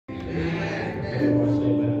before I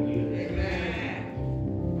say that again.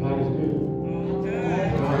 God is good.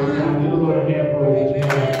 God is good. Give the Lord a hand praise this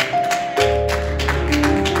morning.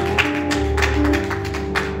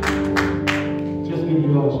 Just give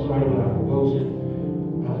you all a start of our devotion.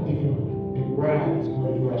 Deacon McBride is going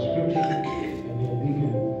to do our scripture, and then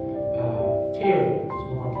Deacon Terry is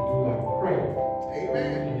going to do our prayer.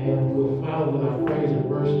 Amen. And then we'll follow with our praise and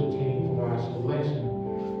worship team for our selection,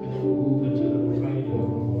 and then we'll move into the remainder of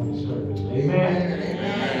the morning service. Amen.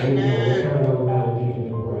 Amen. Amen. We'll turn it over now to Deacon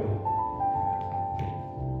McBride.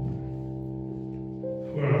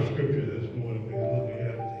 For our scripture this morning, we're looking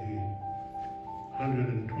at the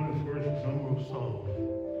 121st number of Psalms.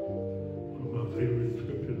 One of my favorite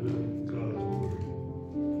scriptures in God's Word.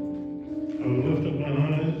 I will lift up mine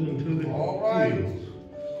eyes into the hills,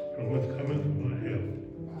 from whence cometh my help.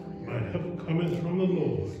 My help cometh from the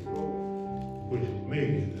Lord, which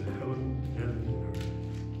made the heaven and the earth.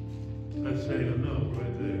 That's saying enough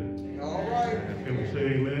right there. All right. Can we say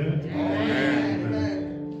amen? Amen.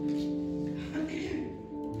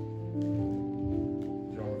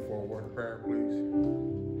 Join for a word of prayer, please.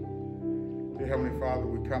 Dear Heavenly Father,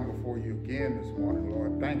 we come before you again this morning,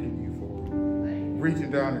 Lord, thanking you for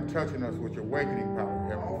reaching down and touching us with your awakening power,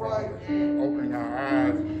 Heavenly Father, opening our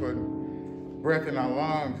eyes and putting breath in our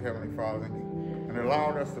lungs, Heavenly Father, and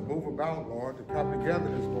allowed us to move about, Lord, to come together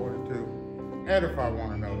this morning to edify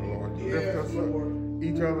one another, Lord, to lift us up,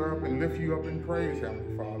 each other up and lift you up in praise,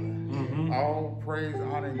 Heavenly Father. All praise,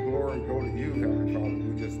 honor, and glory go to you, Heavenly Father.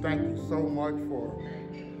 We just thank you so much for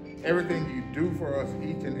everything you do for us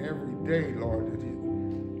each and every day, Lord, that you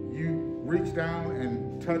reach down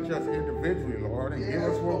and touch us individually, Lord, and give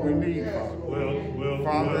us what we need,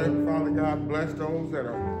 Father. Father God, bless those that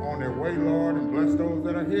are on their way, Lord, and bless those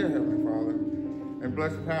that are here, Heavenly Father. And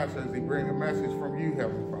bless the pastor as he bring a message from you,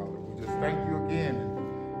 Heavenly Father. We just thank you again.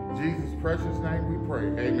 In Jesus' precious name we pray.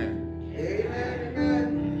 Amen.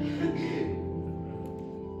 Amen.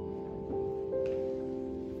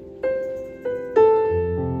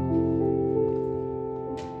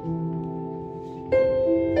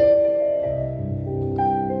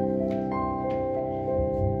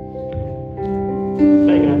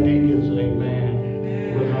 Thank our deacons, amen.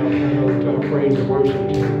 We'll now turn over to our praise and worship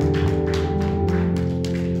team.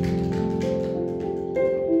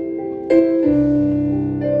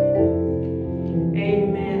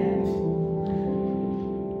 Amen.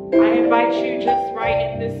 I invite you just right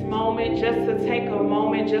in this moment, just to take a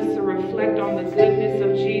moment, just to reflect on the goodness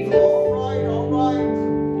of Jesus. All right.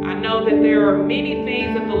 I know that there are many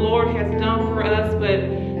things that the Lord has done for us,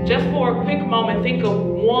 but just for a quick moment, think of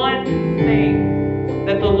one thing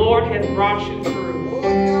that the Lord has brought you through.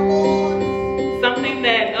 Something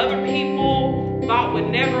that other people thought would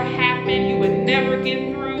never happen, you would never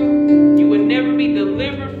get through, you would never be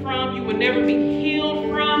delivered from, you would never be healed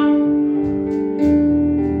from.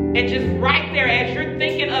 And just right there, as you're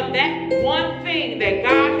thinking of that one thing that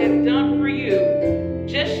God has done for you,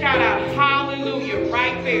 just shout out hallelujah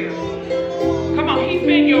right there. Come on, he's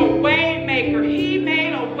been your way maker. He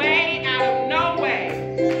made a way out of no way.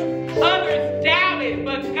 Others doubted,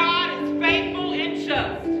 but God is faithful and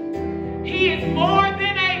just. He is more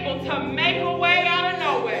than able to make a way out of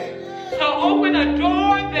no way, to open a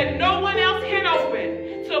door that no one else can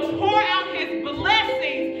open, to pour out his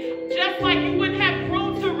blessings just like you wouldn't have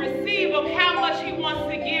room to receive of how much he wants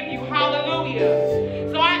to give you. Hallelujah.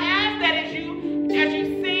 So I ask that as you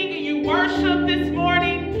sing and you worship this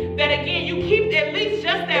morning, that again you keep at least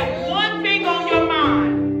just that one thing on your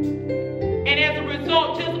mind. And as a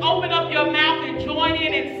result, just open up your mouth and join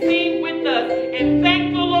in and sing with us. And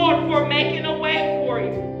thank the Lord for making a way for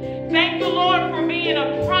you. Thank the Lord for being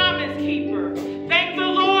a promise keeper. Thank the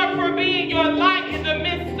Lord for being your light in the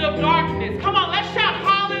midst of darkness. Come on, let's shout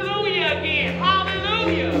hallelujah again.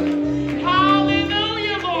 Hallelujah.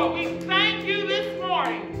 Hallelujah, Lord. We thank you this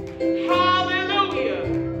morning. Hallelujah.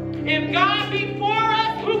 If God be for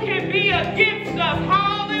us, who can be against us?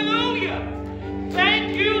 Hallelujah.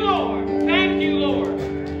 Thank you, Lord. Thank you, Lord.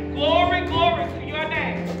 Glory, glory to your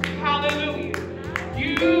name. Hallelujah.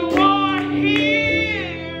 You are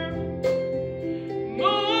here,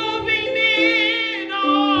 moving in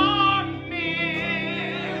our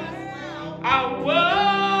midst. I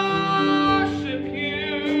worship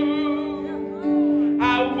you. I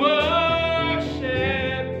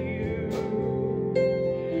worship you.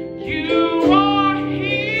 You are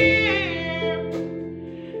here,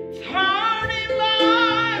 turning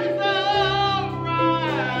lives around.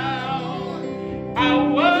 I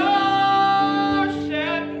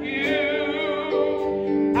worship you.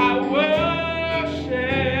 I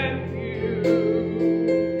worship you.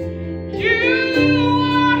 You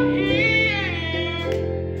are here,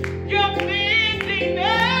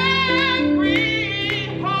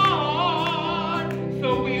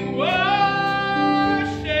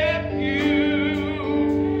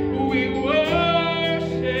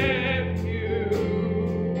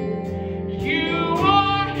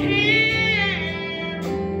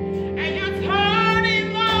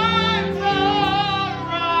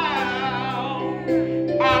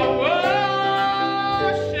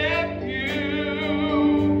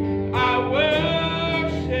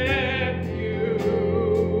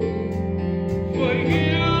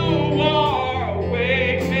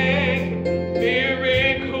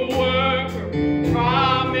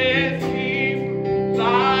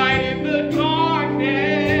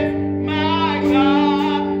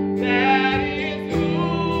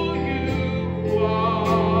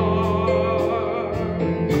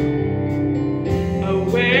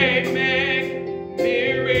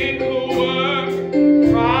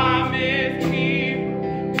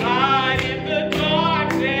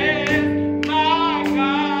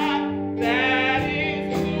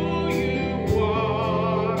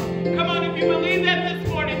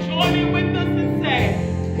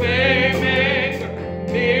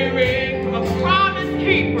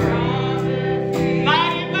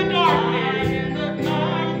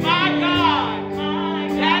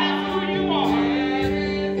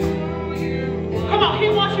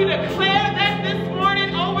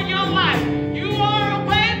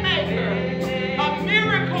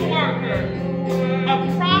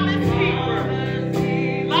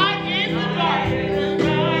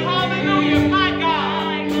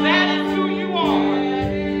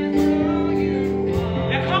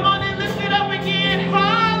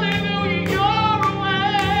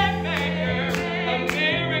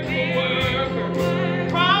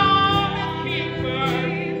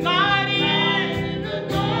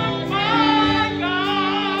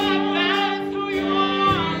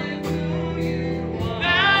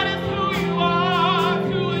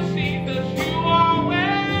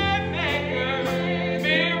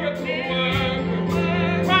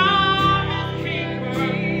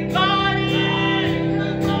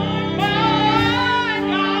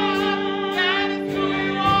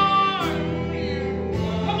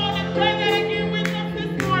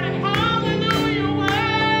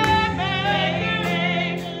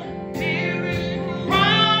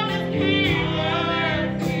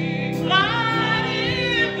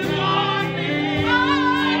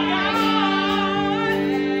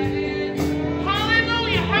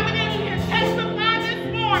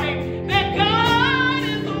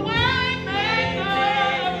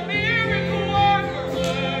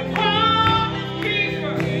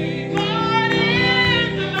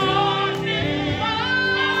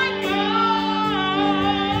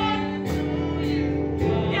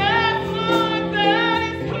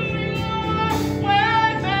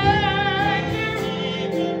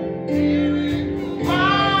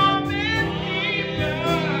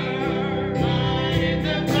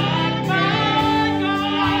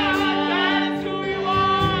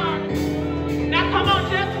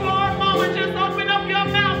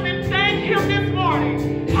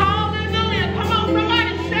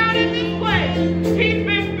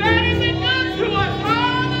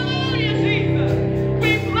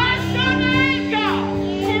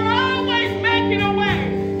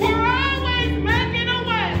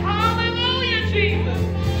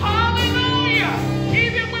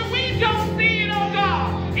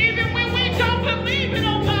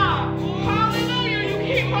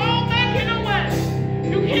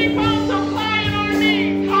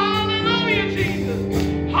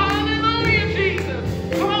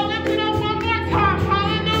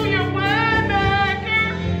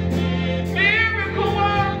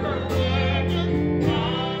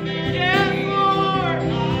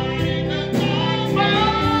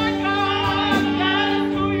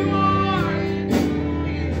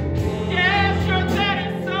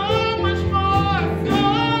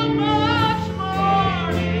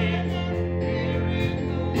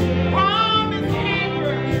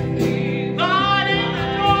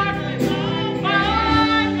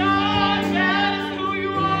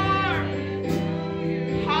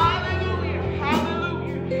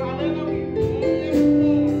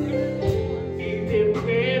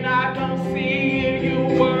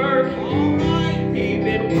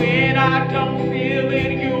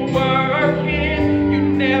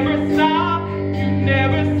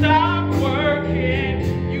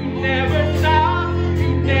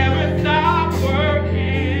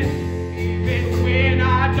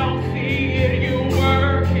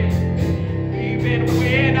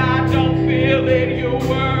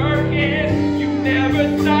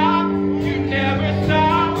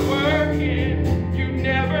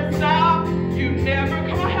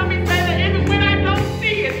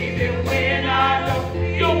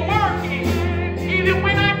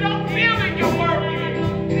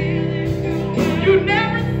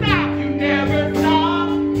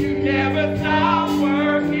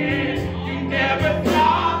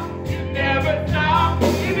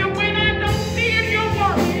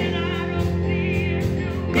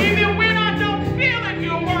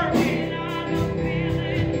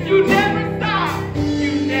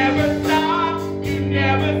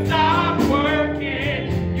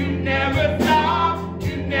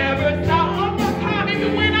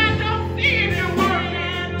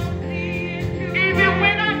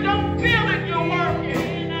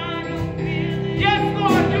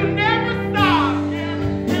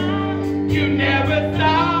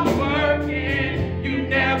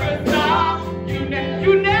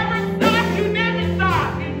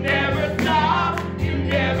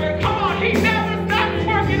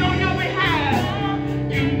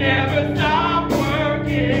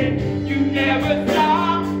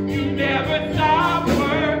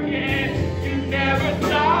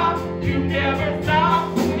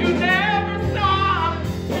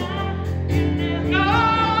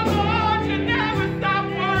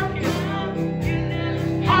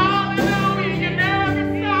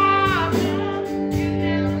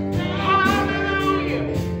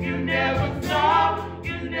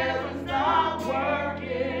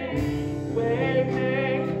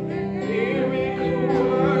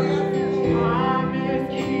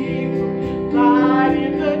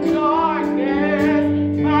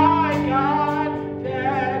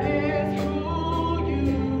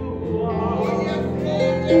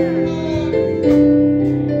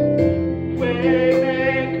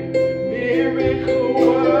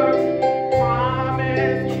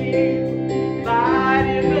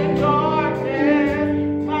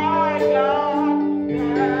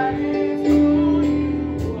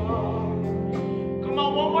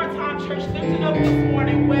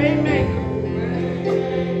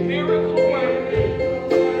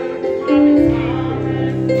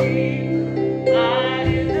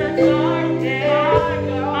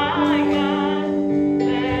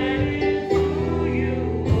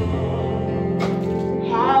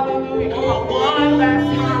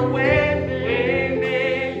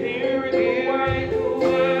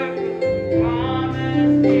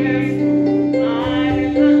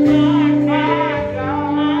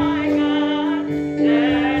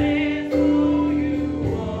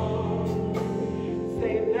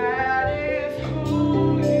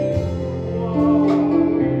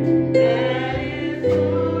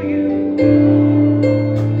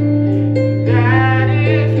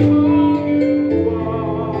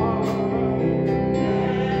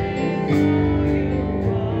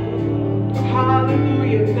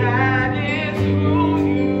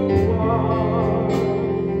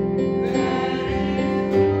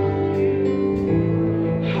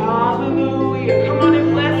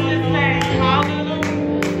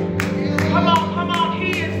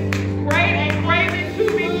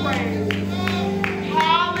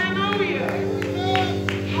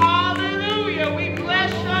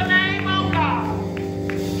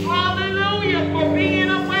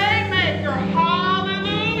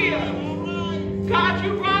 God,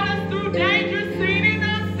 you brought us through danger seen and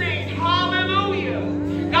unseen.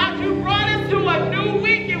 Hallelujah. God, you brought us to a new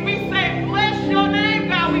week, and we say, bless your name,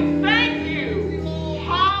 God. We thank you.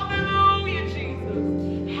 Hallelujah,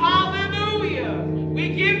 Jesus. Hallelujah.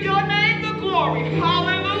 We give your name the glory.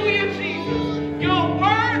 Hallelujah, Jesus. You're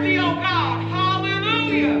worthy, oh God.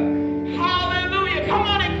 Hallelujah. Hallelujah. Come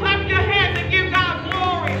on and clap your hands and give God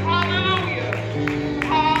glory. Hallelujah.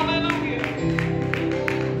 Hallelujah.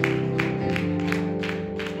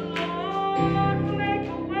 Lord, make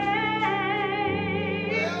a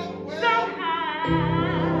way somehow.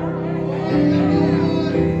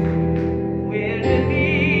 Where there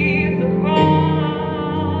is the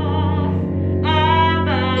cross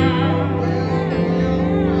above,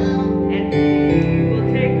 and He will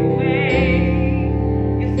take away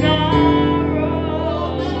your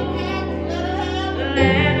sorrow. The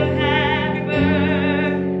land of happy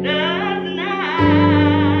birth does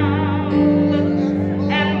now.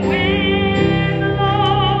 And when the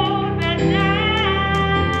Lord bent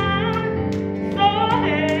down so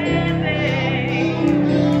heavy,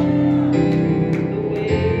 the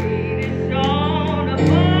weight is shown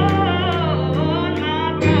upon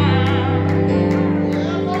my brow,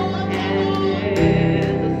 and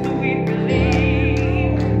there's a sweet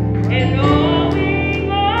relief in knowing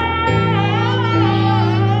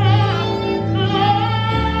the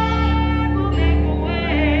Lord will make a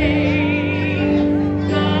way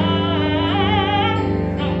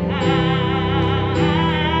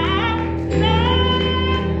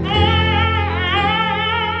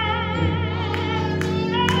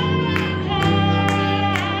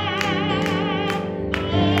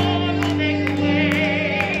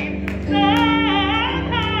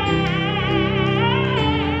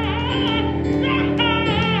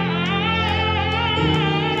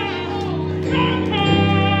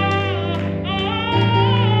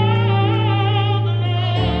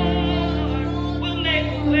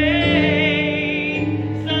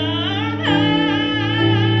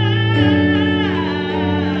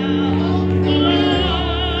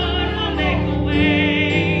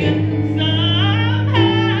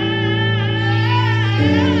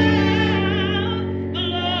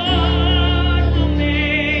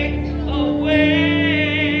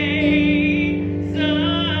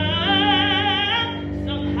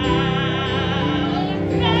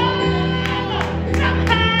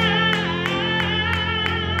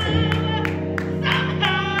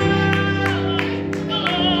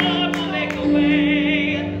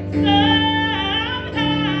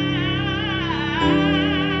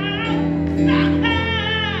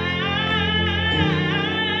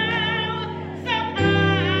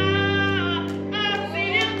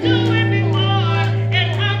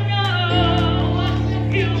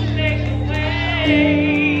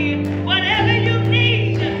whatever you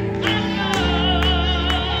need, I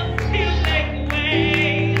know He'll make a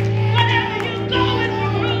way. Whatever you're going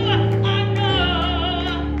through, I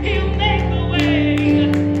know He'll make a way.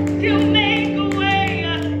 He'll make a way.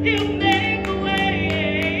 He'll make a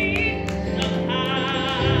way somehow.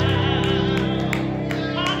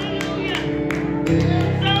 Hallelujah.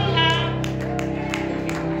 Somehow.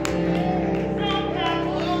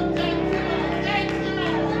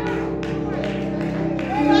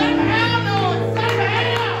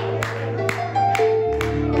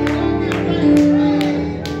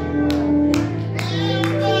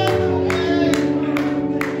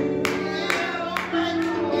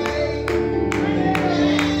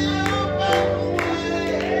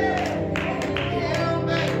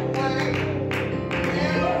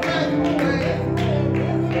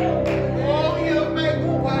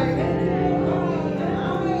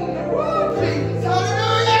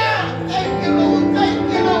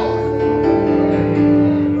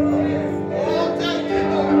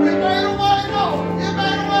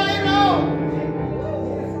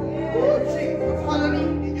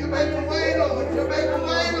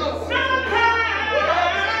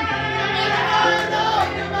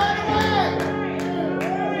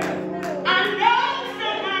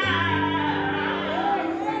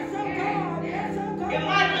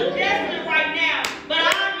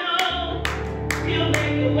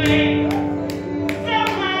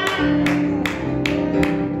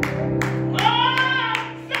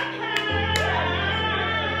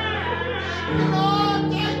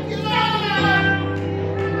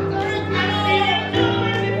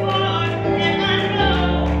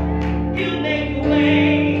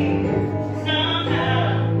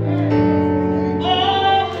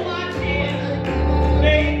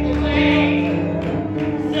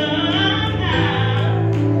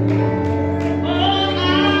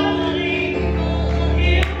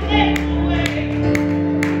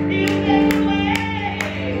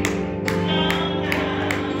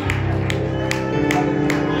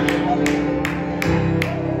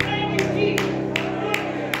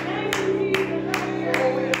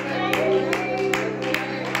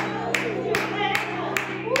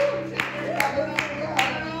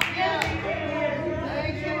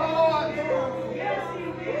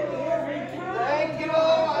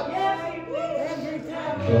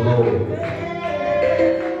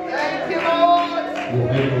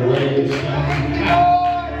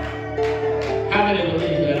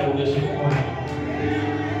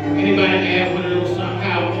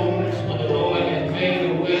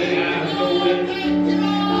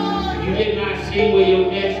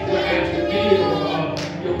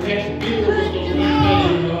 next bill was going to be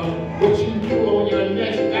paid, or what you do on your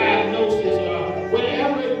next diagnosis, or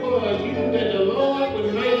whatever it was, you knew that the Lord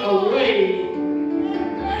would make a way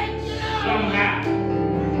somehow.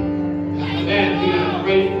 And for that, we are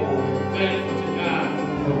grateful and thankful to God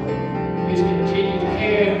for His continued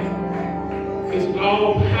care, His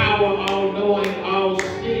all power, all knowing, all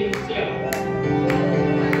seeing self.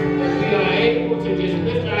 That we are able to just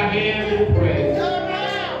lift our hands in praise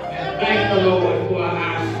and thank the Lord for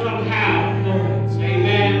our somehow moments.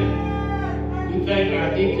 Amen. We thank our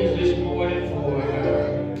deacons this morning for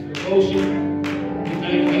devotion. We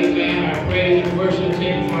thank, amen, our praise and worship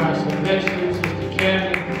team for our selection, Sister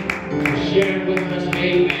Karen, for sharing with us,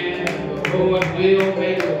 amen, the Lord will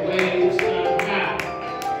make a way somehow.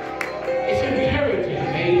 It's encouraging,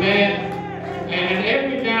 amen. And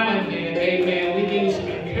every now and then, amen, we need some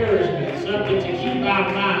encouragement, something to keep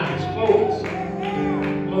our minds focused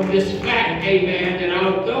on this fact, amen, that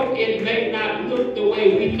although it may not look the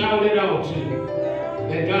way we thought it ought to,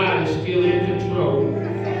 that God is still in control.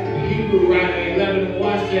 The Hebrew writer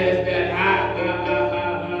 11:1 says that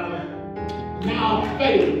now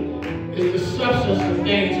faith is the substance of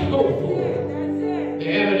things hoped for, the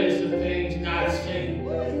evidence of things not seen.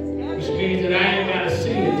 Which means that I ain't got to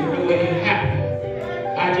see it to know it can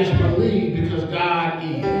happen. I just believe because God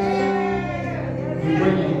is. We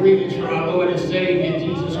bring you greetings from our Lord and Savior,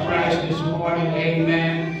 Jesus Christ, this morning.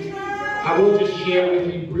 Amen. I will just share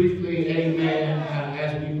with you briefly, amen,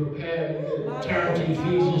 as we prepare to turn to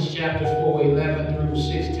Ephesians chapter 4, 11 through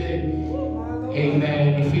 16.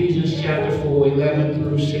 Amen. Ephesians chapter 4, 11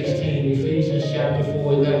 through 16. Ephesians chapter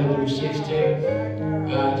 4, 11 through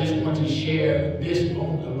 16. I just want to share this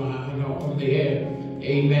on the air.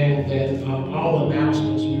 Amen. That all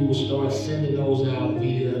announcements, we will start sending those out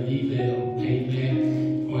via email.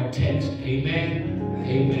 Amen. Or text. Amen.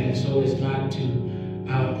 Amen. So it's not to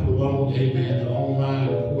prolong, amen, the online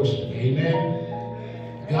portion.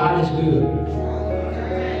 Amen. God is good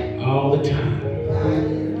all the time.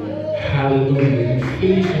 Hallelujah.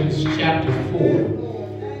 Ephesians chapter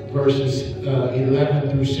 4, verses 11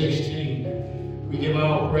 through 16. We give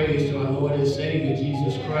all praise to our Lord and Savior,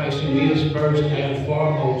 Jesus Christ, who is first and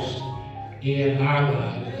foremost in our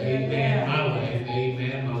life. Amen. My life.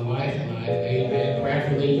 Amen. My wife's life. Amen.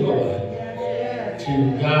 Prayerfully your life. To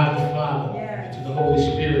God the Father, and to the Holy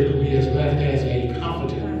Spirit, who He has left as a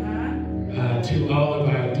comforter. To all of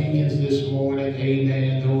our deacons this morning.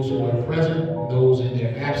 Amen. Those who are present, those in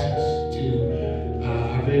their absence. To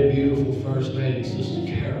our very beautiful First Lady, Sister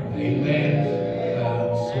Carol. Amen.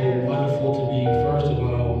 So wonderful to be, first of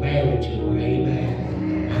all, married to her.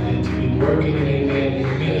 Amen. And then to be working, amen, in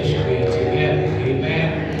ministry together. Amen.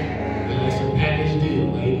 It's a package deal.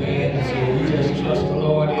 Amen. And so we just trust the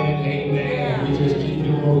Lord in it. Amen. And we just keep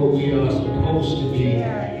doing what we are supposed to be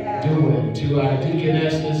doing. To our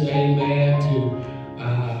deaconesses, amen. To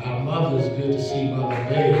our mothers, good to see Mother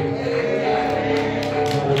Bell.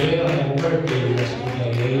 Mother Bell had a birthday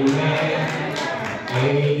yesterday. Amen.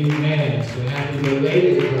 Amen. So happy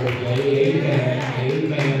belated birthday. Amen.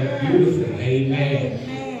 Amen. Beautiful. Amen.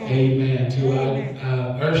 Amen. To our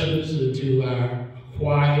ushers, to our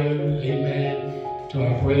choir. Amen. To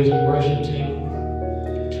our praise and worship team.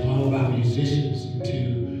 To all of our musicians.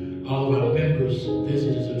 To all of our members,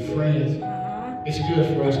 visitors, and friends. It's good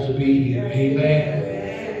for us to be here.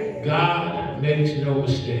 Amen. God makes no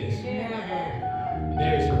mistakes.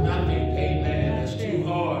 There is nothing, amen, that's too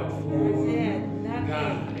hard for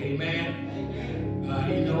God. Amen.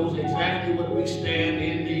 He knows exactly what we stand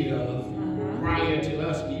in need of prior to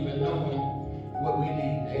us even knowing what we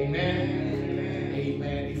need. Amen.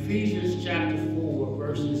 Amen. Ephesians chapter 4,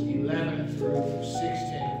 verses 11 through 16.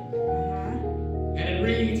 And it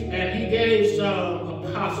reads, and He gave some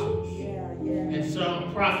apostles, and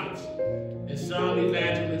some prophets, and some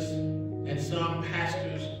evangelists, and some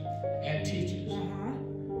pastors and teachers,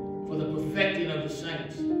 for the perfecting of the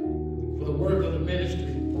saints, for the work of the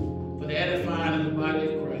ministry, for the edifying of the body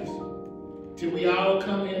of Christ, till we all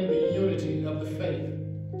come in the unity of the faith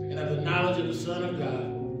and of the knowledge of the Son of God,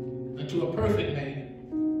 unto a perfect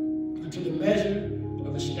man, unto the measure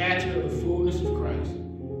of the stature of the fullness of Christ,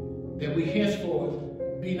 that we henceforth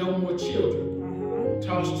be no more children,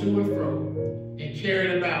 tossed to and fro, and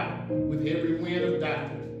carried about with every wind of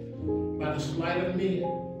doctrine, by the sleight of men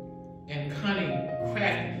and cunning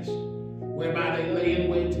craftiness, whereby they lay in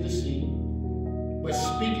wait to deceive. But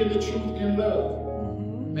speaking the truth in love,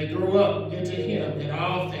 may grow up into Him in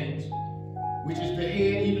all things, which is the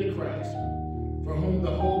head, even Christ, for whom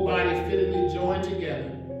the whole body fitly joined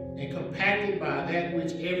together and compacted by that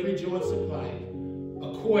which every joint supplieth,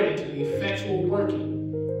 according to the effectual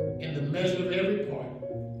working in the measure of every part,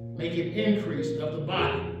 make it increase of the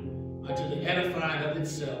body unto the edifying of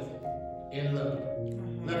itself in love.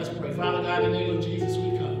 Let us pray. Father God, in the name of Jesus,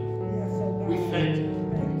 we come. We thank you.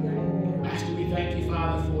 Master, we thank you,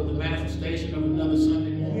 Father, for the manifestation of another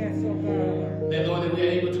Sunday morning. That, Lord, that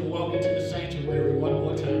we're able to walk into the sanctuary one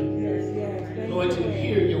more time. Lord, to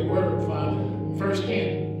hear your word, Father,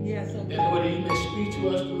 firsthand. That, Lord, that you may speak to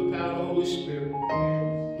us through the power of the Holy Spirit.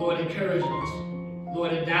 Lord, encouraging us.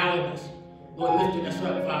 Lord, endowing us. Lord, lifting us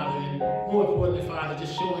up, Father, and more importantly, Father,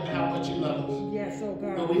 just showing how much you love us.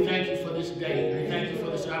 Lord, we thank you for this day. We thank you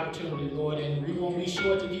for this opportunity, Lord, and we won't be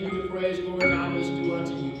short to give you the praise, Lord, and honor is due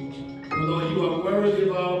unto you. Lord, you are worthy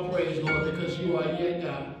of all praise, Lord, because you are yet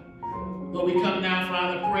God. Lord, we come now,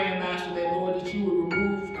 Father, praying, Master, that, Lord, that you will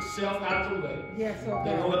remove self out of the way.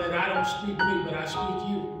 That, Lord, that I don't speak me, but I speak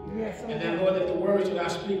you. And that, Lord, that the words that I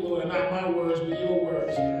speak, Lord, are not my words, but your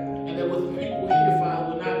words. And that what the people hear,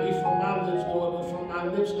 Father, will not be from my lips, Lord, but from my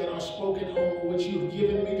lips that are spoken on which you have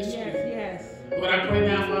given me to speak. Lord, I pray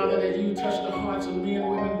now, Father, that you touch the hearts of men,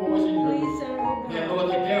 women, boys, and girls. That,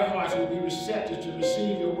 Lord, that their hearts will be receptive to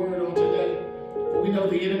receive your word on today. For we know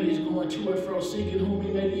the enemy is going to and fro, seeking whom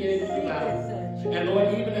he may be able to devour. And,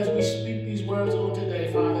 Lord, even as we speak these words on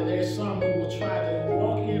today, Father, there's some who will try to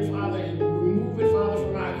walk in, Father, and remove it, Father,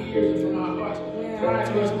 from our ears and from our hearts. Prior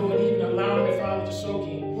to us, Lord, even allowing it, Father, to soak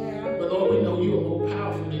in. But, Lord, we know you are more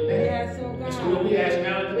powerful than that. And so, Lord, we ask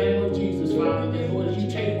now in the name of Jesus, Father, that, Lord, you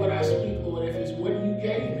take what I speak, Lord, if it's what you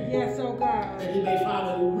gave me. That you may,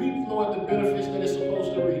 Father, reap, Lord, the benefits that it's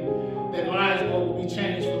supposed to reap. That lives, Lord, will be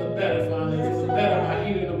changed for the better, Father, and for the better by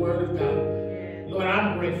hearing the word of God. Lord,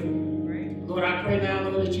 I'm grateful. Lord, I pray now,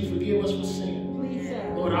 Lord, that you forgive us for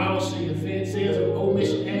sin. Lord, all sin, sins of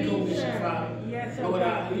omission and commission, Father. Lord,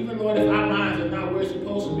 even, Lord, if our minds are not where it's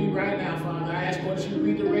supposed to be right now, Father, I ask, Lord, that you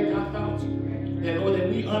redirect our thoughts. That, Lord, that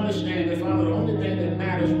we understand that, Father, the only thing that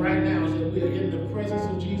matters right now is that we are in the presence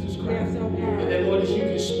of Jesus Christ. And that, Lord, that you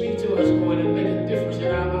can speak to us, Lord, and make a difference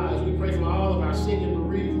in our lives. We pray for all of our sick and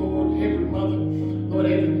bereaved, Lord, every mother, Lord,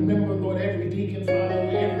 every member, Lord, every deacon, Father,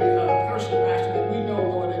 every person, Master, that we know,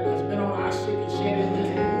 Lord, that has been on our sick and shedding list.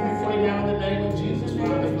 We pray now in the name of Jesus,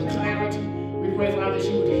 Father, for clarity. We pray, Father, that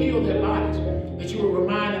you would heal their bodies, that you would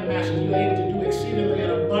remind them, Master, you're able to do exceedingly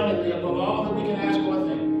and abundantly above all that we can ask or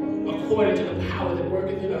think, according to the power that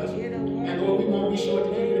worketh in us. And, Lord, we won't be short to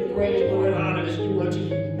give you the praise, Lord, and honor that's due unto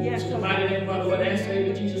you. In the mighty name of our Lord and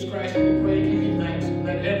Savior, Jesus Christ, we pray and give you thanks.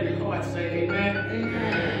 Let every heart say amen.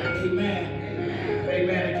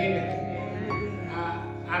 Amen again.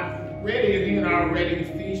 I've read it again already,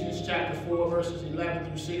 Ephesians chapter 4, verses 11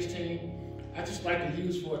 through 16. I just like to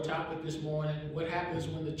use for a topic this morning, what happens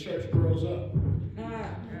when the church grows up.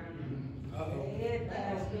 Uh-oh.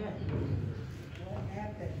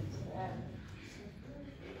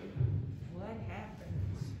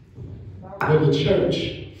 When the church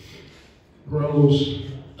grows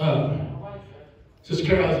up. Sister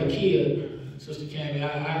Carol, as a kid, Sister Cammie,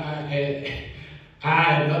 I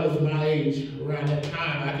and others my age around that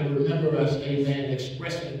time, I can remember us, amen,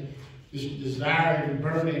 expressing this desire and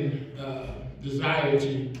burning desire to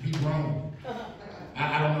be grown.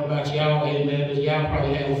 I don't know about y'all, amen, but y'all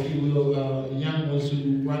probably have a few little young ones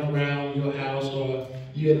who run around your house, or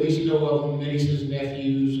you at least know of them, nieces,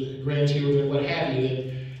 nephews, grandchildren, what have you.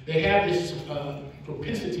 And they have this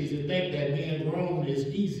propensity to think that being grown is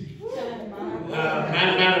easy.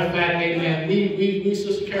 Matter of fact, amen, we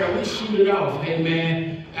Sister Carol, we shoot it off,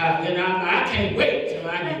 amen. And I can't wait till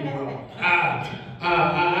I get grown.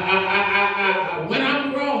 When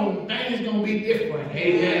I'm grown, things gonna be different,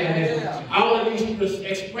 amen. And all of these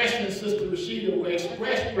expressions, Sister Rashida, were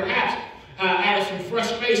expressed perhaps out of some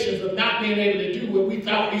frustrations of not being able to do what we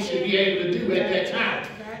thought we should be able to do at that time.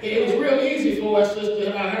 It was real easy for us,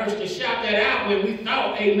 Sister Hurst, to shout that out when we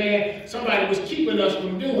thought, amen, somebody was keeping us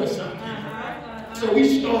from doing something. So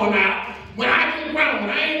we storm out. When I get grown,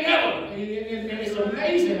 I ain't never. And it's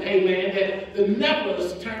amazing, amen, that the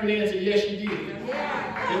nevers turn into yes, you did.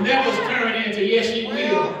 The nevers turn into yes, you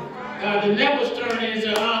will. The nevers turn into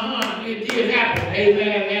it did happen,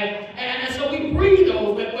 amen. And so we breathe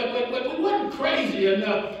those, but we wasn't crazy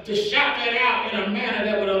enough to shout that out in a manner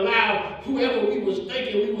that would allow whoever we was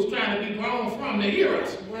thinking we was trying to be grown from to hear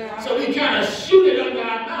us. So we kind of shoot it under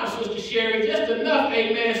our mouth, Sister Sherry, just enough,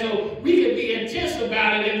 amen, so we could be intense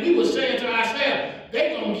about it, and we were saying to ourselves,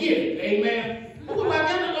 they gonna get it, amen. But what I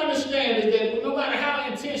got to understand is that no matter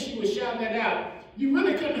how intense you were shouting that out, you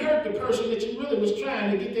really couldn't hurt the person that you really was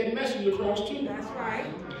trying to get that message across to. That's right.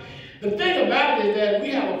 The thing about it is that we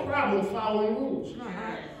have a problem following rules.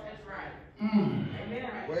 That's right.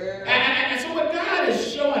 And so what God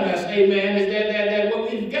is showing us, amen, is that what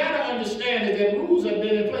we've got to understand is that rules have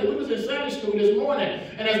been in place. We're was in Sunday school this morning,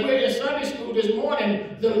 and as we're in Sunday school this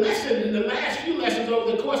morning, the lesson in the last few lessons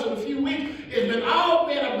over the course of a few weeks has been all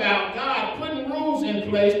been about God putting rules in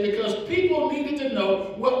place because people needed to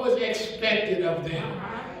know what was expected of them.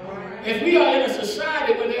 If we are in a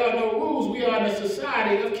society where there are no rules, we are in a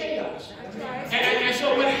society of chaos. And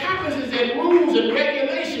so what happens is that rules and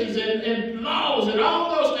regulations and laws and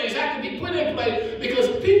all those things have to be put in place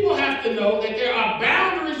because people have to know that there are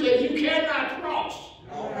boundaries that you cannot cross.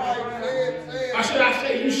 All right, say it. Or should I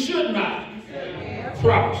say you should not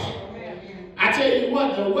cross. I tell you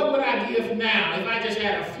what though, what would I give now if I just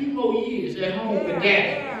had a few more years at home with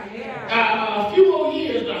Daddy? A few more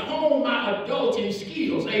years to hone my adulting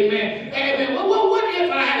skills, amen. Amen. What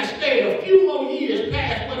if I had stayed a few more years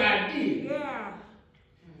past what I did?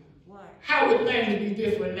 How would things be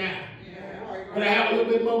different now? Would I have a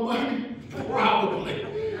little bit more money? Probably.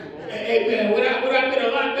 Amen. Would I been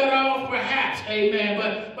a lot better off? Perhaps. Amen.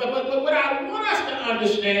 But what I want us to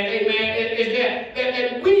understand, amen, is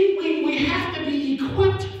that we have to be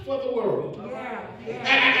equipped for the world.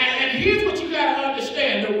 And here's what you got to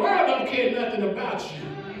understand. The world don't care nothing about you.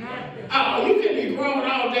 You can be grown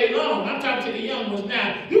all day long. I'm talking to the young ones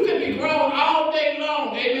now. You can be grown all day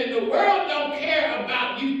long. Amen. The world don't care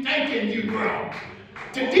about you thinking you grown.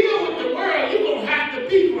 To deal with the world, you're going to have to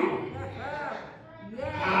be grown.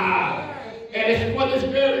 And it's for this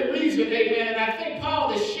very reason, amen. And I think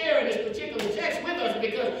Paul is sharing this particular text with us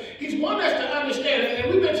because he's wanting us to understand,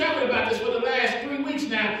 and we've been talking about this for the last 3 weeks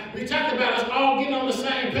now. We talked about us all getting on the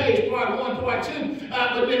same page, part 1, part 2.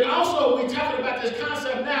 But then also we're talking about this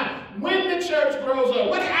concept now. When the church grows up,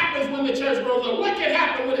 what happens when the church grows up? What can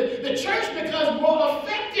happen with it? The church becomes more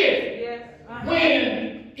effective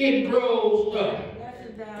when it grows up.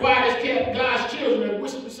 Quiet has kept God's children and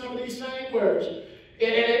whisper some of these same words.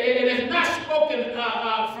 And it's not spoken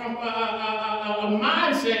from a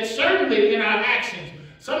mindset, certainly in our actions.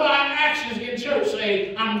 Some of our actions in church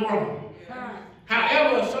say, I'm grown.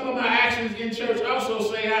 However, some of my actions in church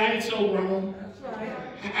also say, I ain't so grown.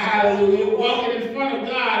 Hallelujah. Walking in front of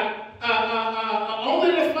God,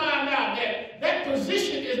 only to find out that that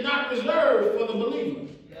position is not reserved for the believer.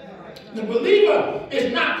 The believer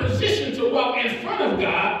is not positioned to walk in front of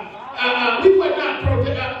God. We were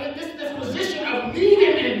not this position of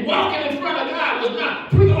leading and walking in front of God was not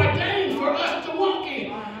preordained for us to walk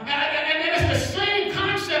in. And it's the same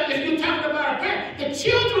concept if you're talking about a parent. The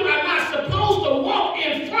children are not supposed to walk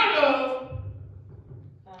in front of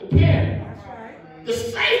the parent. The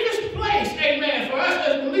safest place, amen, for us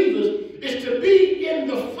as believers is to be in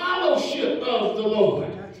the fellowship of the Lord.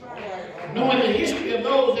 Knowing the history of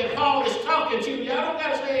those that Paul is talking to, y'all don't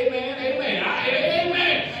got to say amen, amen,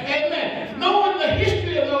 amen, amen. Knowing the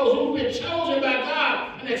history of those who've been chosen by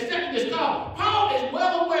God and accepted this call, Paul is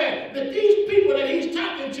well aware that these people that he's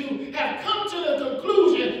talking to have come to the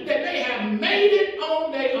conclusion that they have made it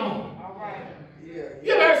on their own.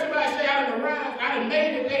 You ever heard somebody say, I done arrived, I done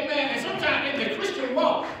made it, amen? And sometimes in the Christian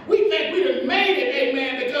walk, we think we done made it,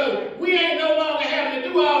 amen, because we ain't no longer having to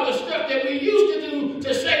do all the stuff that we used to do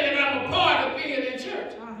to say that I'm a part of being in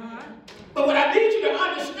church. But what I need you to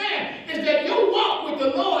understand is that your walk with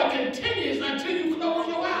the Lord continues until you close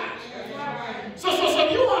your eyes. So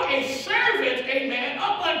you are a servant, amen,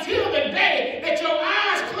 up until the day that your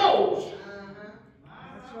eyes close.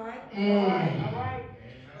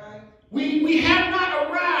 We have not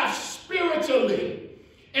arrived spiritually.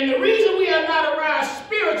 And the reason we have not arrived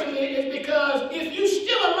spiritually is because if you're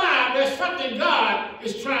still alive, there's something God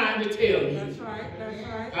is trying to tell you. That's right.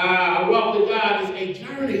 A walk with God is a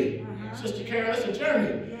journey. Sister Carol, it's a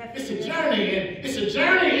journey. It's a journey. And it's a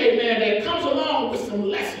journey, amen, that comes along with some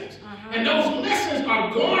lessons. And those lessons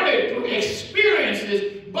are garnered through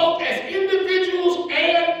experiences, both as individuals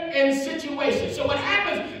and in situations. So what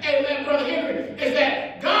happens, amen, Brother Henry, is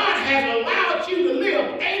that God has allowed you to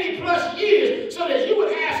live 80 plus years so that you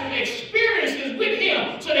would have some experiences with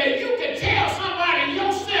Him so that you can tell somebody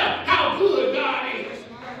yourself how good God is.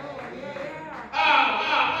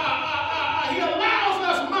 He allows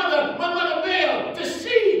us, Mother Bell, to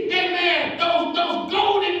see, amen, those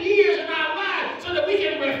golden years in our lives so that we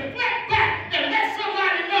can reflect back and let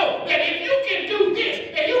somebody know that if you can do this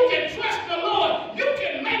and you can trust the Lord, you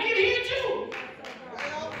can make it here too.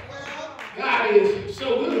 God is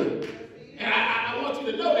so good. And I want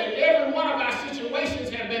you to know that every one of our situations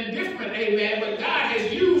have been different, amen, but God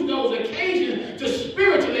has used those occasions to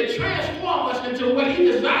spiritually transform us into what He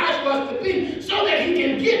desires for us to be so that He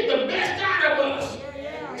can get the best out of us.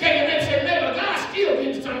 Take it and say, neighbor, God still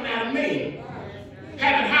gets something out of me.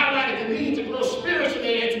 Having highlighted the need to grow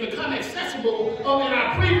spiritually and to become accessible in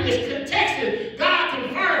our previous texts, God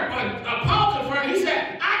confirmed, Paul confirmed, he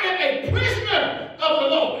said, I am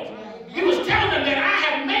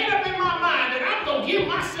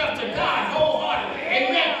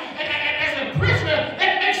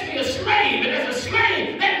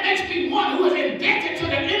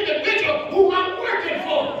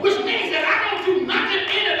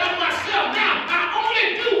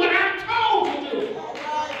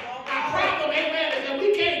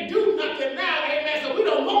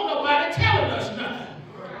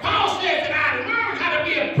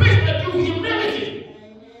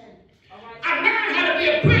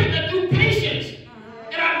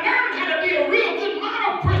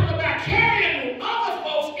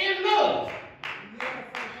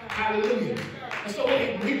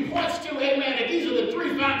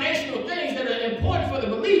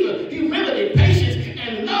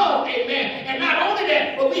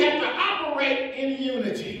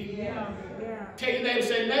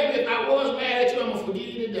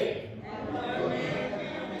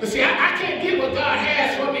can't get what God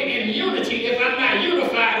has for me in unity if I'm not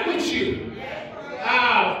unified with you.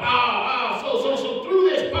 So through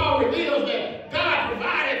this, Paul reveals that God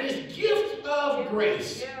provided this gift of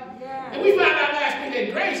grace. And we found out last week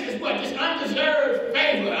that grace is what? Just undeserved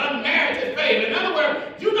favor, unmerited favor. In other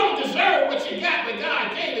words, you don't deserve what you got, but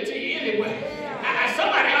God gave it to you anyway.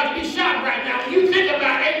 Somebody ought to be shocked right now when you think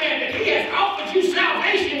about, amen, that he has offered you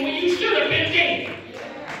salvation when you should have been dead.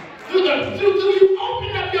 Through you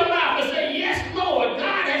open up your mouth and say, yes, Lord,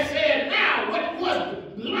 God has said now what was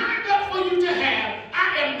lined up for you to have,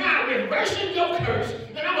 I am now reversing your curse,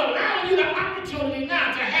 and I'm allowing you the opportunity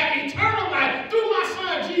now to have eternal life through my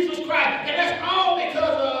son, Jesus Christ, and that's all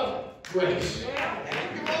because of grace.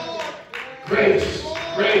 Grace.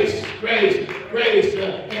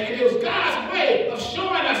 And it was God's way of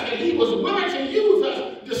showing us that he was willing to use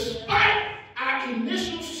us despite our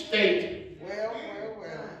initial state. Well.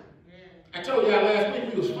 I told y'all last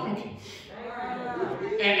week we was funky.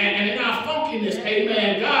 And in our funkiness,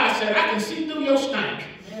 amen, God said, I can see through your stank.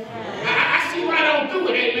 I see right on through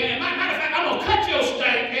it, amen. Matter of fact, I'm going to cut your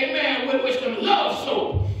stank, amen, with some love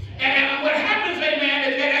soap. And what happens,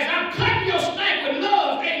 amen, is that as I'm cutting your stank with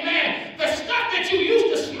love, amen, the stuff that you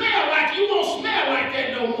used to smell like, you won't smell like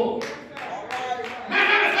that no more.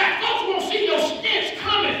 Matter of fact, folks won't see your stench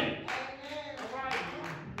coming.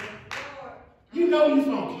 You know you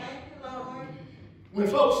funky when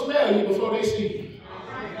folks smell you before they see you.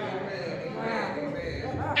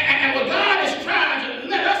 And what God is trying to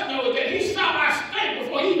let us know is that he saw our stank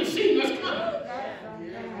before he even seen us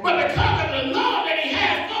coming. But because of the love that he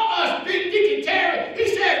has for us, Big Deacon Terry,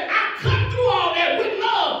 he said, I cut through all that with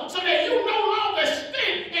love so that you no longer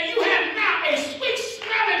stink and you have now a sweet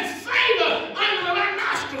smelling savor under my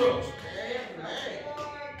nostrils.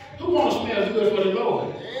 Who wants to smell good for the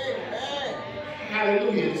Lord?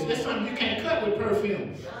 Hallelujah. This something you can't cut with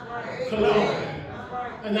perfume. Cologne.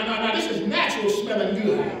 No, this is natural smelling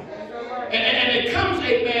good. And it comes,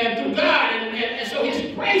 amen, through God. And so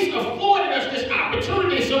his grace afforded us this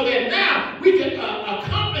opportunity so that now we can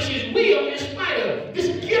accomplish his will in spite of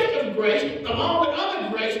this gift of grace, along with other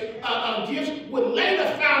grace gifts, would lay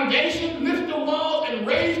the foundation, lift the walls, and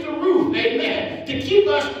raise the roof, amen, to keep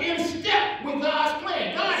us in step with God's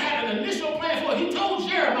plan. God had an initial plan for it. He told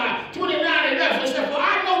Jeremiah 29:11, he said, for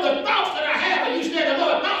I know the thoughts that I have, and you said, the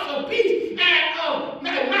Lord, thoughts of peace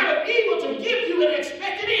and not of evil, to give you an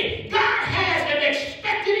expected end. God has an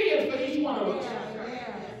expected end for each one of us.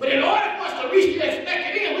 But in order for us to reach the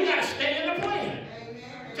expected end, we got to stay in the plan.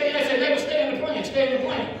 Tell you that, say, never stay in the plan, stay in the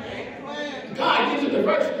plan. God gives a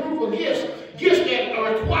diverse group of gifts that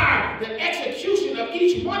require the execution of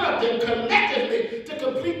each one of them collectively to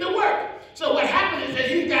complete the work. So what happens is that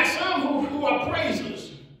he's got some who are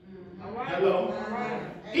praisers. Hello?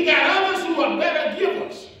 He got others who are better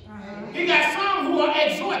givers. He got some who are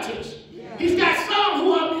exhorters. He's got some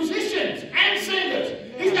who are musicians and singers.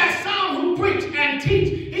 He's got some who preach and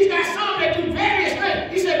teach. He's got some that do various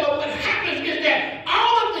things. He said, but what happens is that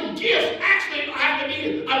all of the gifts actually have to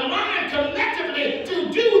be aligned collectively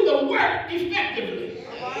to do the work effectively.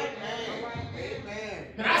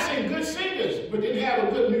 And I seen good singers, but didn't have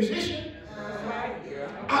a good musician.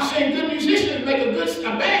 I've seen good musicians make a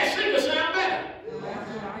bad singer sound better.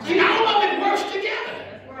 See, all of it works together.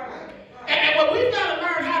 And what we've got to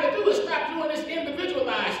learn how to do is stop doing this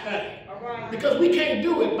individualized thing. Because we can't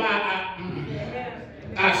do it by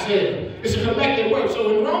ourselves. It's a collective work.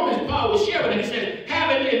 So in Romans, Paul was sharing it. He says,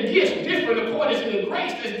 having in gifts different according to the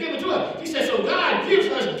grace that's given to us. He says, so God gives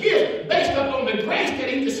us gifts based upon the grace that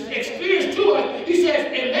he experienced to us. He says,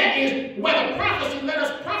 and that is whether prophecy, let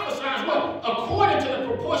us prophesy as well, according to the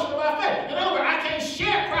proportion of our faith. In other words, I can't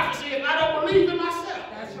share prophecy if I don't believe in myself.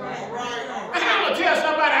 That's right. And I'm going to tell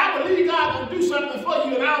somebody, I believe God can do something for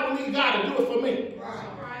you, and I don't believe God to do it for me.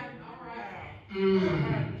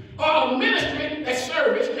 Or a ministry that's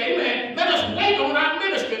service, amen. Let us wait on our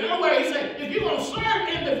ministry. In other words, he said, if you're going to serve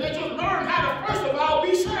individuals, learn how to first of all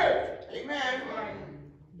be served. Amen.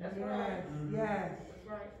 That's right. Yes.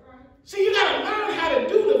 See, you got to learn how to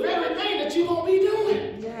do the very thing that you're going to be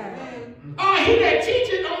doing. Yes. He that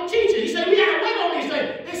teaches don't teach it. He said, we got to wait on these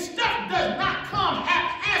things. This stuff does not come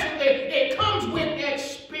haphazardly. It comes with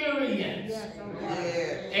experience.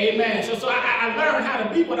 Yes. Amen. So I learned how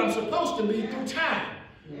to be what I'm supposed to be through time.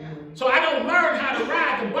 So I don't learn how to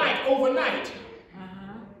ride the bike overnight.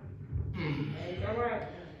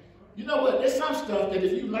 You know what? There's some stuff that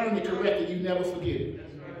if you learn it correctly, you never forget it.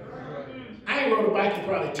 I ain't rode a bike for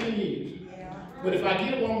probably 10 years. But if I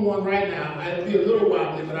get on one right now, it'll be a little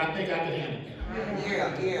wobbly, but I think I can handle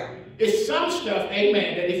it. Yeah. It's some stuff,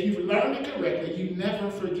 amen, that if you've learned it correctly, you never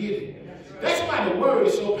forget it. That's why the word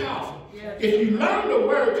is so powerful. if you learn the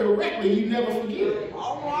word correctly, you never forget it.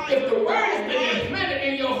 If the word has been implanted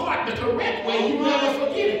in your heart the correct way, you never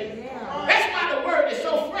forget it. That's why the word is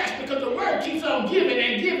so fresh, because the word keeps on giving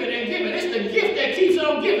and giving and giving. It's the gift that keeps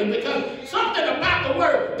on giving, because something about the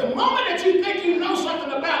word, the moment that you think you know something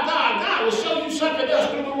about God, God will show you something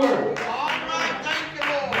else through the word.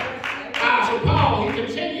 So Paul, he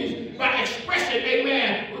continues by expressing,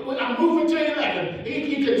 amen, I'm moving to 11.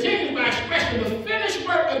 He continues by expressing the finished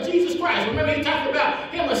work of Jesus Christ. Remember, he talked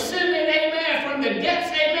about him ascending, amen, from the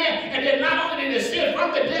depths, amen, and then not only did he ascend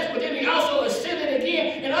from the depths, but then he also ascended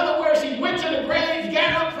again. In other words, he went to the grave, he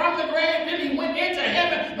got up from the grave, then he went into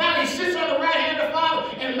heaven. Now he sits on the right hand of the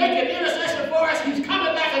Father and making intercession for us. He's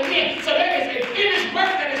coming back again. So there is a finished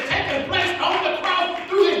work that is taking place on the cross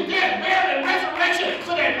through his death, burial, and resurrection,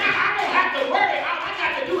 so that now I don't have to worry. All I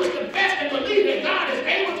got to do is confess and believe that God is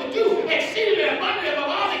able to do exceedingly abundantly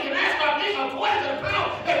above all he can ask or think, according to the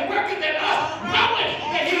power that worketh in us, knowing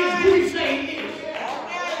that he is who he says he is.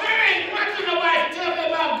 There ain't nothing nobody can tell me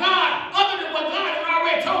about God other than what God has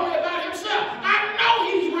already told me about himself. I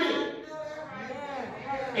know he's real.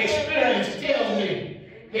 Experience tells me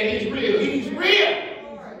that he's real. He's real.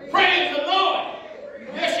 Praise the Lord.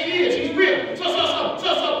 Yes, he is. He's real. So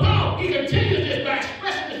Paul, he continues this by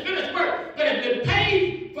expressing this finished work that has been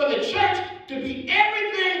paid for the church to be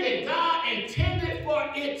everything that God intended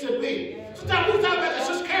for it to be. So we was talking about this.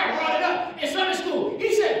 Sister Carol brought it up in Sunday school.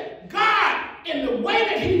 He said, God, in the way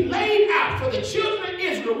that he laid out for the children of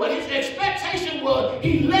Israel, what his expectation was,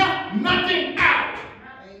 he left nothing out.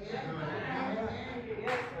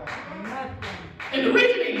 And the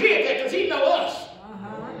reason he did that, because he knows us.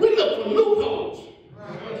 We look for loopholes.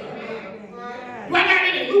 Do I got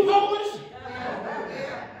any loopholes?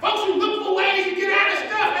 Folks who look for ways to get out of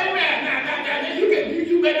stuff, amen. Now,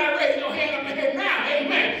 you better not raise your hand up in here now,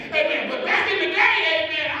 amen. Amen. But back in the day,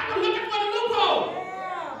 amen, I was looking for the loophole.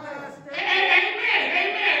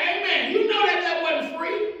 Amen. You know that wasn't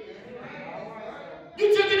free. You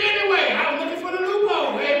took it anyway. I was looking for the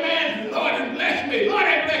loophole, amen. Lord has blessed me. Lord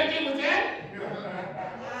ain't blessed you with that.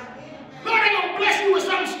 Lord ain't gonna bless you with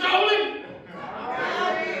something stolen.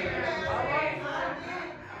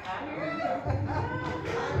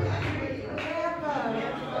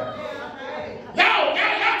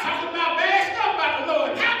 Y'all talking about bad stuff about the Lord.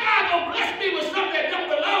 How God gonna bless me with something that don't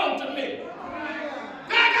belong to me?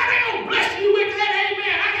 God ain't gonna bless you with that,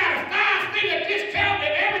 amen. I got a 5-finger discount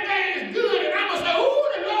and everything is good, and I'm gonna say, ooh,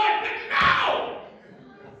 the Lord, no!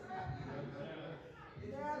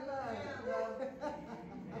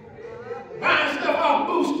 Buying stuff off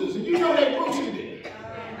boosters, and you know they boosted it.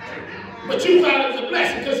 But you thought it was a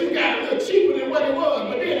blessing because you got it a little cheaper than what it was,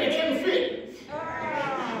 but then it couldn't fit.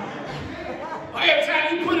 Or every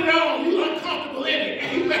time you put it on, you uncomfortable in it.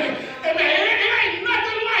 Amen. It ain't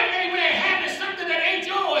nothing like, amen, having something that ain't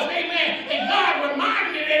yours, amen, and God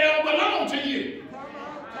reminding you that it don't belong to you.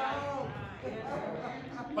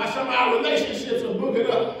 By some of our relationships are boogered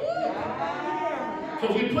up.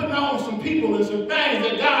 Because we're putting on some people and some things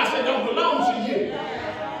that God said don't belong to you.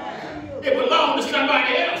 It belongs to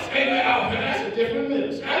somebody else. Amen. Oh, that's a different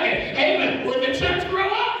ministry. Okay. Amen. When the church grow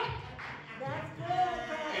up.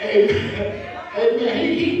 Amen. Amen.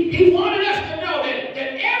 He wanted us to know that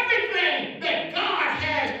everything that God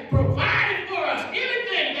has provided for us,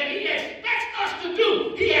 anything that he expects us to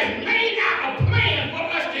do, he has laid out a plan for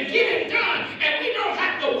us to get it done. And we don't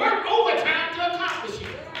have to work overtime to accomplish it.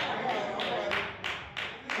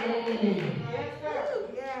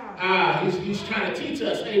 He's trying to teach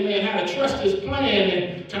us, amen, how to trust his plan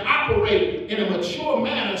and to operate in a mature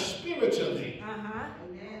manner spiritually.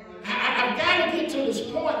 I've got to get to this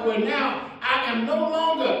point where now I am no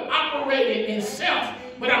longer operating in self,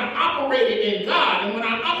 but I'm operating in God. And when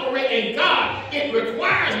I operate in God, it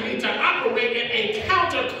requires me to operate in a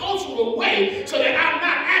countercultural way so that I'm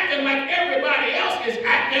not acting like everybody else is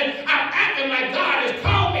acting. I'm acting like God has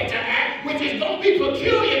called me to act, which is going to be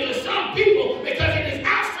peculiar to some people because it is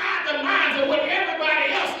outside the lines of what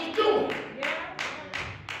everybody else is doing.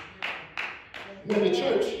 When the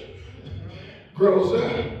church grows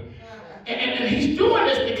up, and he's doing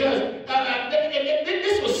this because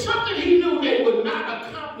this was something he knew they would not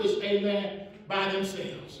accomplish, amen, by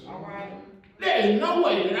themselves. All right. There is no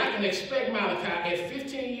way that I can expect Malachi at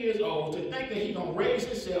 15 years old to think that he's going to raise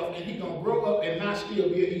himself and he's going to grow up and not still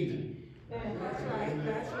be a heathen. That's right.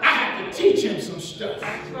 That's right. I have to teach him some stuff.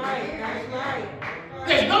 That's right. That's right.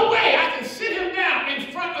 There's no way I can sit him down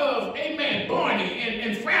in front of, amen, Barney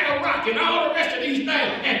and Fraggle Rock and all the rest of these things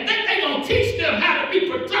and think they're going to teach them how to be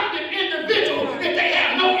productive individuals if they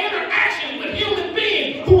have no interaction with human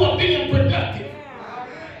beings who are being productive.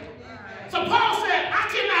 So Paul said, I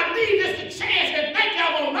cannot leave this to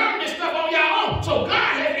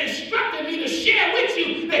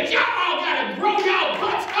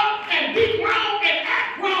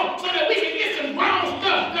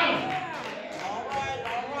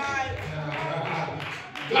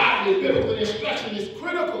Godly biblical instruction is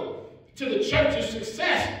critical to the church's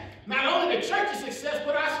success. Not only the church's success,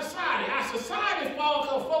 but our society. Our society falls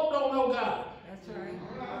because folk don't know God. That's right.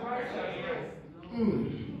 All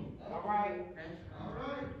right.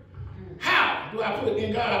 How do I put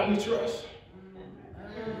in God we trust?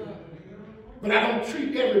 But I don't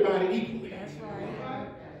treat everybody equally. That's right.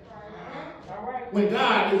 All right. When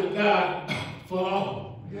God is a God for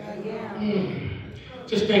all. Yeah.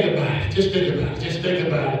 Just think about it. Just think about it. Just think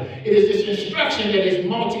about it. It is this instruction that is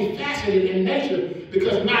multifaceted in nature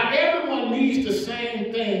because not everyone needs the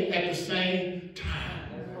same thing at the same time.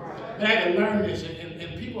 And I had to learn this,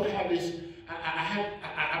 and people have this.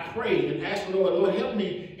 I prayed and asked the Lord, help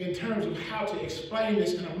me in terms of how to explain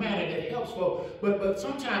this in a manner that helps folks. But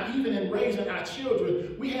sometimes, even in raising our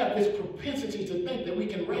children, we have this propensity to think that we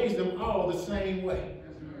can raise them all the same way.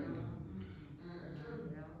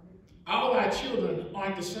 All our children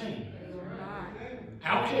aren't the same.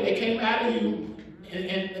 I don't care, they came out of you,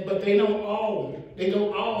 but they don't all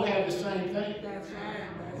have the same thing. That's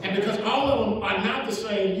right. And because all of them are not the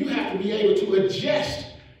same, you have to be able to adjust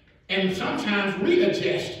and sometimes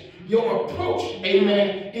readjust your approach,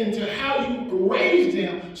 amen, into how you raise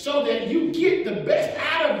them so that you get the best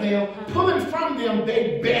out of them, pulling from them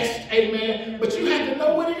their best, amen. But you have to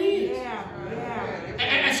know what it is.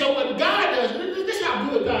 And so what God does, this is how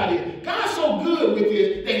good God is. God's so good with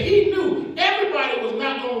this that he knew everybody was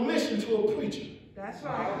not going to listen to a preacher. That's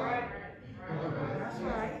right. That's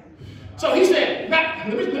right. So he said, now,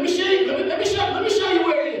 let me show you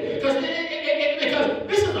where it is. Because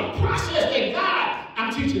this is a process that God,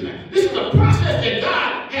 I'm teaching now. This is a process that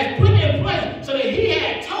God has put in place so that he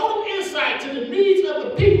had total insight to the needs of the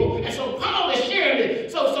people. And so Paul is sharing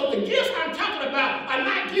it. So the gifts I'm talking about are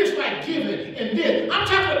not gifts like giving and this. I'm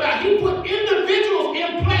talking about he put individuals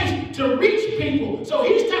in place to reach people. So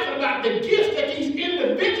he's talking about the gifts that these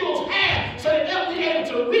individuals have so that they'll be able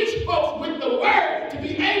to reach folks with the word, to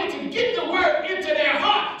be able to get the word into their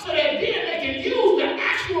heart so that then they can use the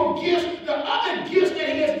actual gifts, the other gifts that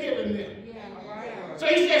he has given them. So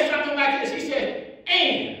he said something like this. He said,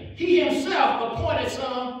 and he himself appointed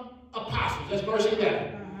some apostles. That's verse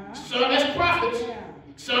 11. Some as prophets,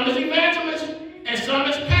 some as evangelists, and some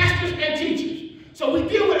as pastors and teachers. So we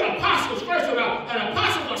deal with apostles, first of all. And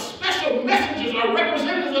apostles are special messengers or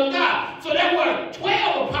representatives of God. So there were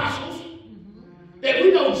 12 apostles that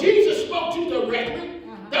we know Jesus spoke to directly.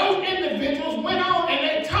 Those individuals went on and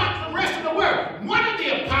they taught the rest of the word. One of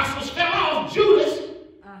the apostles fell off, Judas.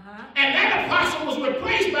 And that apostle was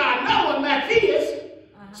replaced by another one, Matthias.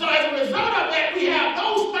 So as a result of that, we have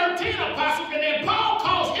those 13 apostles, and then Paul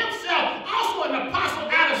calls himself also an apostle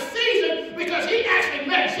out of season because he actually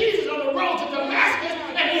met Jesus on the road to Damascus,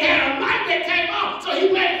 and he had a light that came on. So he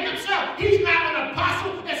made himself, he's now an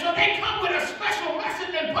apostle, and so they come with a special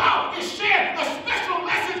message, and Paul is sharing a special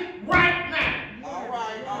message right now. All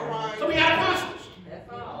right. So we got apostles.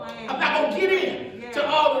 I'm not going to get in to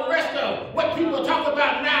all the rest of what people talk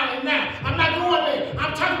about now and now. I'm not going there.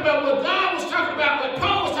 I'm talking about what God was talking about, what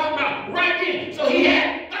Paul was talking about right then. So he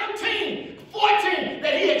had 13, 14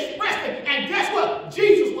 that he expressed it. And guess what?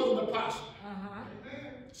 Jesus was an apostle.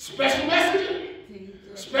 Special messenger,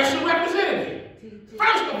 special representative,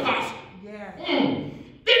 first apostle. Then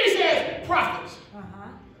he says prophets.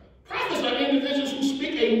 Prophets are individuals who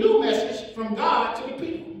speak a new message from God to the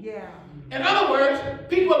people. In other words,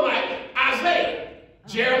 people like Isaiah,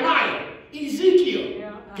 Jeremiah, Ezekiel.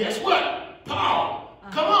 Guess what? Paul.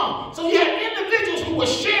 Come on. So you have individuals who were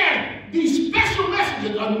sharing these special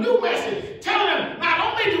messages, a new message, telling them, not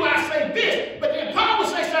only do I say this, but then Paul would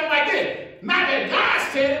say something like this. Not that God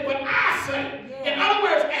said it, but I say it. In other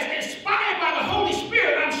words, as inspired by the Holy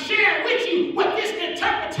Spirit, I'm sharing with you what this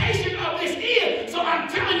interpretation of this is. So I'm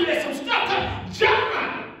telling you that some stuff comes. John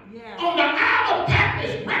on the Isle of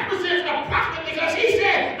Patmos represents a prophet because he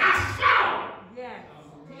said, I saw.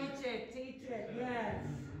 Teach it.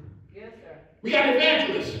 Yes, sir. We got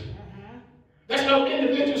evangelists. That's those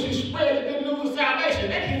individuals who spread the good news of salvation.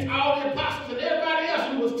 That hits all the apostles and everybody else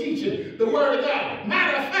who was teaching the word of God.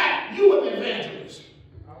 Matter of fact, you were an evangelist.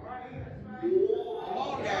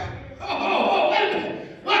 Oh, wait a minute.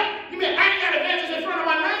 What? You mean I ain't got evangelist in front of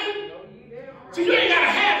my name? So you ain't got to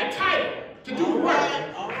have the title to do the work.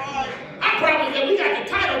 I'm probably that we got the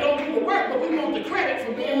title, don't do the work, but we want the credit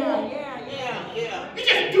for being one. You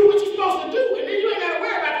just do what you're supposed to do, and then you ain't got to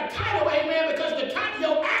worry about the title, amen, because the title,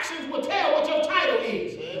 your actions will tell what your title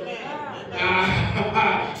is.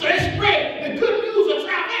 So they spread the good news of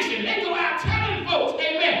salvation. They go out telling folks,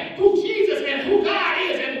 amen, who Jesus and who God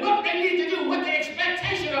is and what they need to do, what the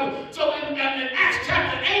expectation of. So in Acts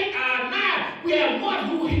chapter 9, we have one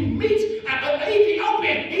who he meets, an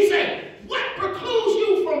Ethiopian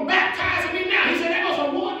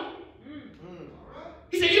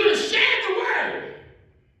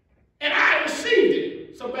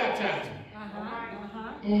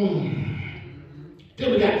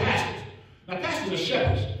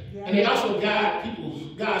shepherds. And they also guide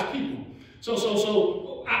God's people.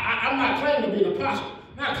 So I'm not claiming to be an apostle.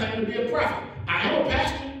 I'm not claiming to be a prophet. I am a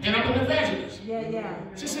pastor and I'm an evangelist.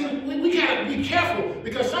 See, we gotta be careful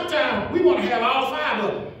because sometimes we want to have all five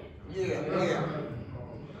of them.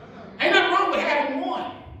 Ain't nothing wrong with having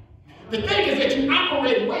one. The thing is that you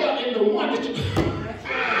operate well in the one that you got.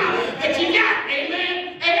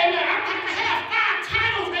 Amen. Amen. I have to have 5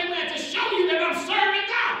 titles, amen, to show you that I'm serving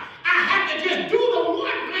God. I have to just do the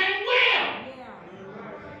one thing well.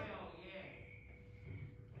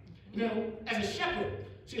 You know, as a shepherd,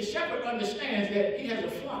 see, a shepherd understands that he has a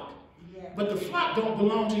flock. But the flock don't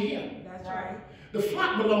belong to him. That's right. The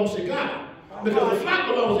flock belongs to God. Because the flock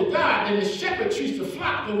belongs to God, and the shepherd treats the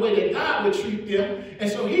flock the way that God would treat them. And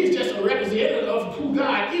so he's just a representative of who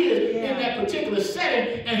God is in that particular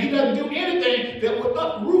setting, and he doesn't do anything that would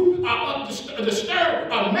uproot or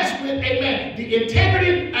disturb or mess with, amen, the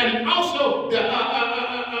integrity and also the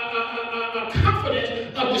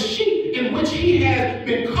confidence of the sheep in which he has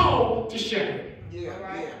been called to shepherd.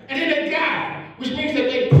 And then they guide, which means that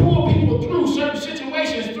they pull people through certain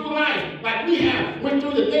situations through life, like we have went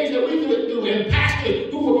through the things that we went through, and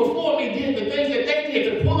pastors who were before me did the things that they did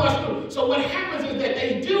to pull us through. So what happens is that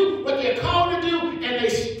they do what they're called to do, and they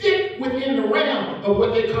stick within the realm of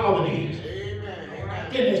what their calling is.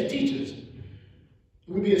 Then as teachers,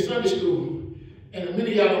 we be in Sunday school, and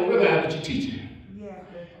many of y'all don't realize that you're teaching.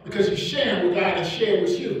 Because you're sharing what God has shared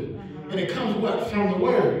with you. And it comes what? From the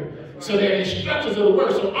Word. So they're instructors of the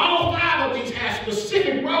Word. So all 5 of these have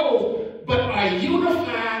specific roles, but are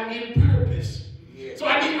unified in purpose. So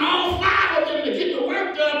I need all 5 of them to get the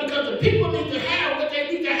work done because the people need to have what they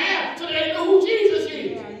need to have so they know who Jesus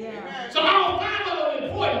is. So all 5 of them are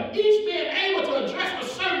important, each being able to address a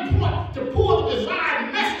certain point to pull the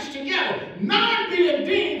desired message together. None being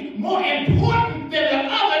deemed more important than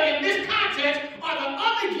the other in this context, or the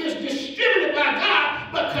other gifts distributed by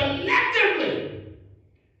God, but collectively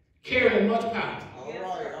carrying much power.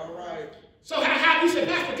 All right. So how you say,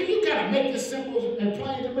 Pastor, can you kind of make this simple and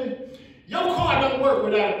plain to me? Your car don't work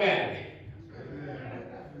without a battery.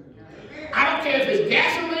 I don't care if it's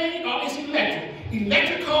gasoline or it's electric.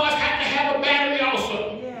 Electric cars have to have a battery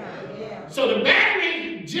also. So the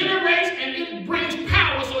battery generates and it brings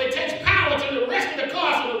power, so it takes power to the rest of the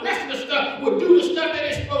car, so the rest of the stuff will do the stuff that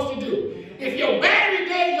it's supposed to do. If your battery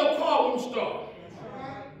dead, your car won't start.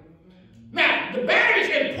 Now, the battery is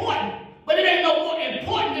important, but it ain't no more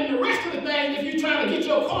important than the rest of the things if you're trying to get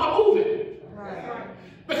your car moving.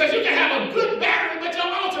 Because you can have a good battery, but your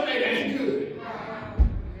alternator ain't good.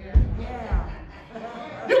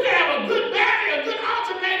 You can have a good battery, a good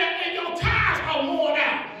alternator, and your tires are worn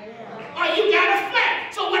out. Or you got a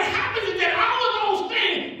flat. So what happens is that all of those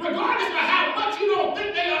things, regardless of how much you don't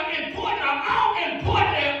think they are important, are all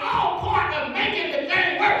important. They're all part of making the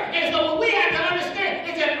thing work. And so what we have to understand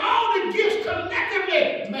is that all the gifts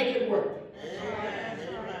collectively make it work.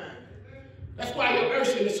 That's why your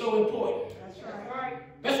ushering is so important.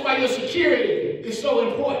 That's why your security is so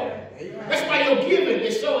important. That's why your giving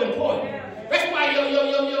is so important. That's why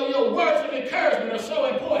your words of encouragement are so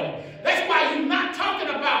important. That's why you not talking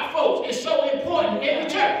about folks is so important in the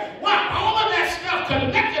church. Why? All of that stuff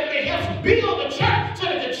collectively helps build the church so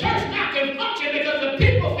that the church now can function because the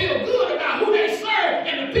people feel good about who they serve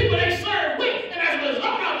and the people they serve with. And as a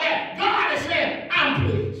result of that, God is saying, I'm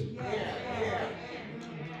pleased.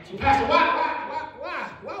 So Pastor,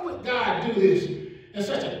 why would God do this in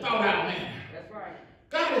such a thought-out manner? That's right.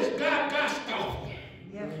 God's thoughtful.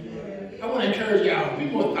 I want to encourage y'all, be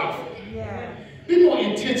more thoughtful. Be more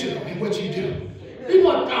intentional in what you do. Be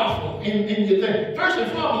more thoughtful in your thing. First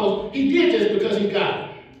and foremost, he did this because he got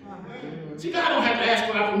it. See, God don't have to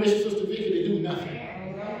ask for our permission, Sister Vicky, to do nothing.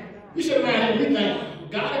 We sit around here and we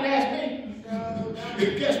think, God didn't ask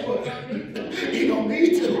me. Guess what? He don't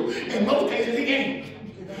need to. In most cases, he ain't.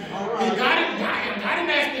 And God didn't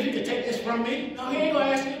ask me if he could take this from me. No, he ain't going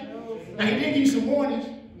to ask you. Now, he did give you some warnings.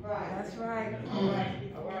 That's right.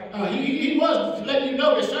 He was letting you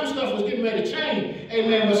know that some stuff was getting ready to change.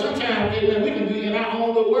 Amen. But sometimes, amen, we can be in our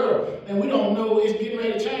own little world, and we don't know it's getting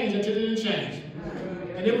ready to change until it didn't change.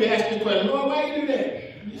 And then we ask this question, Lord, why you do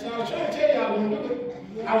that? He said, I was trying to tell you I was going to do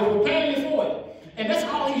it. I was preparing you for it. And that's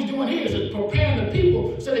all he's doing here is preparing the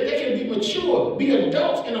people so that they can be mature, be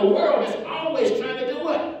adults in a world that's always trying to do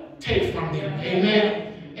what? Take from them.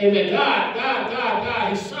 Amen. Amen. God,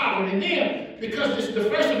 he's sovereign. And then, because this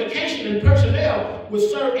diversification in personnel would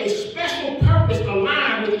serve a special purpose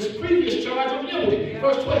aligned with his previous charge of unity.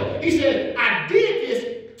 Verse 12, he said, I did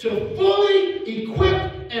this to fully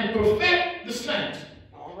equip and perfect the saints.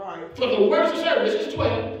 All right. For the works of service, this is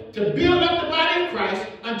 12, to build up the body of Christ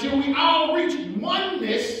until we all reach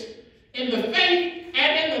oneness in the faith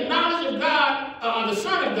and in the knowledge of God, the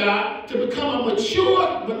Son of God, to become a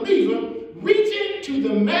mature believer, reaching to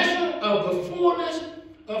the measure of the fullness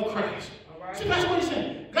of Christ. So that's what he's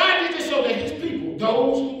saying. God did this so that his people,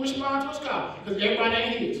 those who respond to his call, because everybody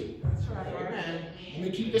ain't his. That's right. Let me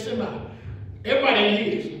keep this in mind. Everybody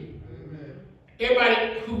ain't his.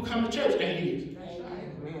 Everybody who come to church ain't his.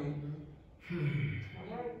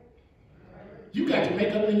 You got to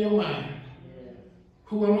make up in your mind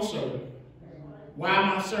who I'm going to serve, why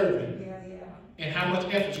am I serving, and how much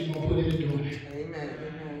effort you're going to put into doing it.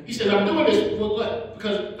 Amen. He says, I'm doing this for what?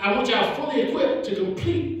 Because I want y'all fully equipped to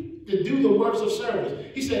complete, to do the works of service.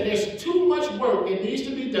 He said, there's too much work that needs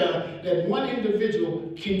to be done that one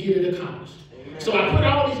individual can get it accomplished. Amen. So I put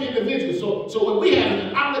all these individuals, so what we have is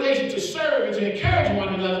an obligation to serve and to encourage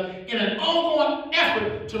one another in an ongoing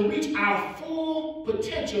effort to reach our full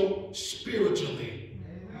potential spiritually.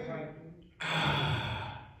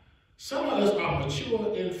 Some of us are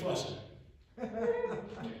mature in fussing.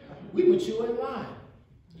 We mature in lying.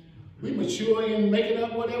 We mature in making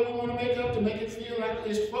up whatever we want to make up to make it feel like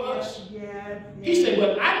it's for us. He said,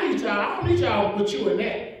 but I don't need y'all mature in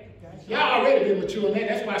that. Y'all already been mature in that.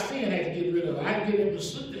 That's why sin had to get rid of it. I had to get rid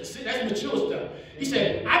of that's mature stuff. He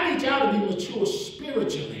said, I need y'all to be mature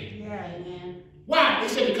spiritually. Why? He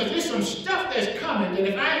said, because there's some stuff that's coming that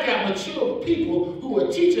if I ain't got mature people who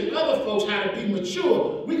are teaching other folks how to be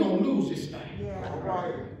mature, we're going to lose this thing.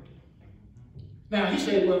 Now, he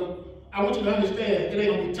said, well, I want you to understand it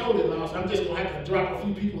ain't going to be totally lost. I'm just going to have to drop a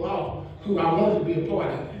few people off who I wanted to be a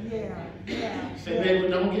part of it. He said,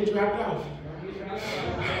 man, don't get dropped off.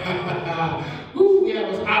 We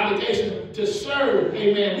have an obligation to serve.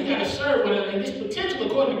 Amen. We got to serve one another. And this potential,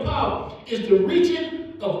 according to Paul, is the reaching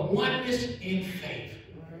of oneness in faith.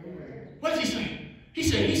 What is he saying? He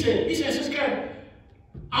said, Sister Carol,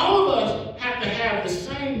 all of us have to have the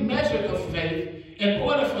same measure of faith in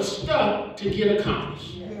order for stuff to get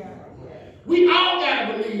accomplished. We all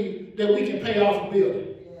got to believe that we can pay off a building.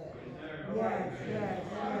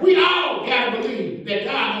 We all got to believe that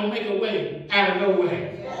God will make a way out of no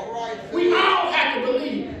way. We all have to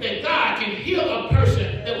believe that God can heal a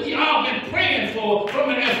person that we all been praying for from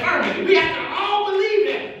an infirmity. We have to all believe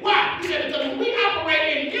that. Why? He said, because when we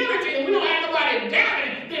operate in unity and we don't have nobody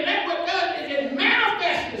doubting, then that what does is it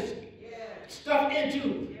manifests stuff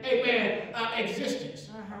into, amen, existence.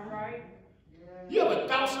 You ever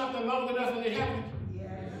thought something long enough and it happened?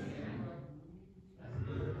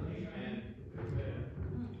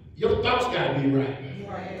 Your thoughts got to be right.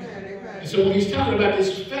 And so when he's talking about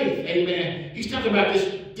this faith, amen, he's talking about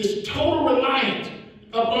this total reliance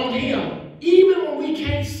upon him, even when we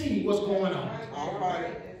can't see what's going on.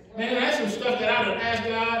 Man, that's some stuff that I would ask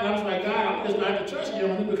God, and I was like, God, I'm just going to have to trust you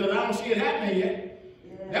on it because I don't see it happening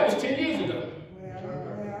yet. That was 10 years ago.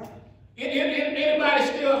 Anybody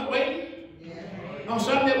still waiting on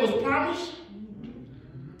something that was promised?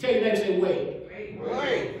 Tell your neighbor, say,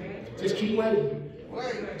 wait. Just keep waiting.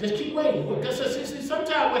 Just keep waiting. Because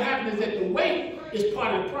sometimes what happens is that the wait is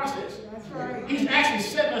part of the process. He's actually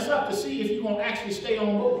setting us up to see if you're going to actually stay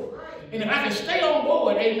on board. And if I can stay on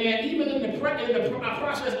board, amen, even in the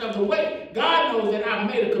process of the wait, God knows that I've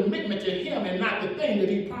made a commitment to him and not the thing that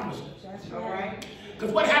he promised us. That's right.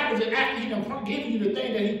 Because what happens is after he can give you the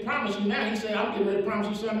thing that he promised you, now he said, I'm getting ready to promise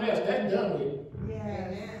you something else. That's done with.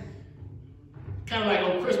 Kind of like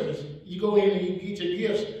on Christmas. You go in and you get your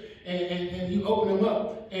gifts and you open them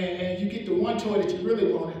up and you get the one toy that you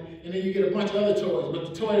really wanted and then you get a bunch of other toys.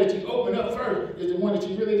 But the toy that you open up first is the one that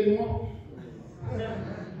you really didn't want.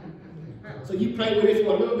 So you play with it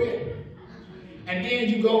for a little bit. And then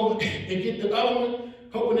you go and get the other one,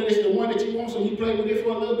 hoping that it's the one that you want, so you play with it for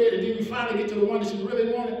a little bit, and then you finally get to the one that you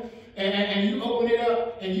really wanted, and you open it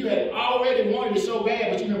up, and you had already wanted it so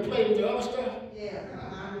bad, but you didn't play with the other stuff.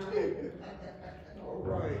 All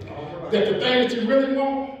right. That the thing that you really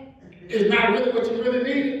want is not really what you really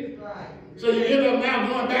needed. So you end up now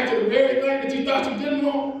going back to the very thing that you thought you didn't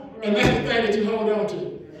want, and that's the thing that you hold on to.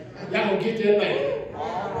 Y'all gonna get that later.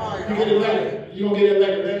 You get it later. You're going to get it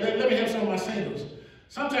later. Let me have some of my singles.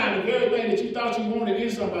 Sometimes the very thing that you thought you wanted in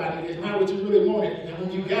somebody is not what you really wanted. And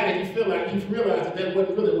when you got it, you feel like you've realized that that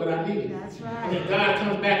wasn't really what I needed. That's right. And then God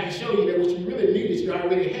comes back and shows you that what you really needed you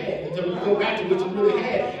already had. And then you go back to what you really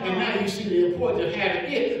had. And now you see the importance of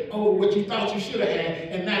having it over what you thought you should have had.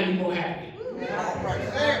 And now you're more happy.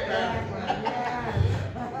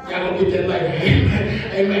 Y'all gonna get that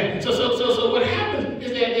later. Amen. So what happens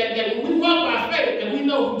is that when we walk by faith and we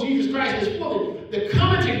know who Jesus Christ is fully, the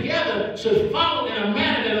coming together should follow in a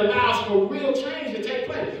manner that allows for real change to take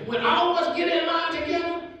place. When all of us get in line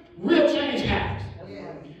together,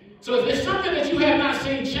 have not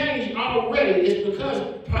seen change already, it's because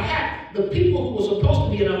perhaps the people who were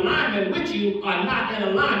supposed to be in alignment with you are not in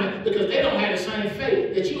alignment because they don't have the same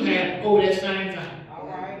faith that you have over that same time. All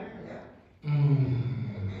right.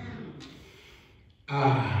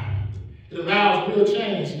 It allows real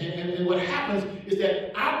change. And what happens is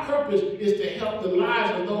that our purpose is to help the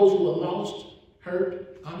lives of those who are lost,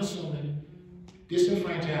 hurt, unassuming,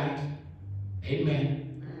 disenfranchised.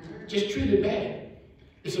 Amen. Just treated bad.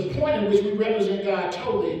 It's a point in which we represent God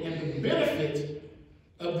totally and the benefits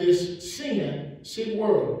of this sin, sick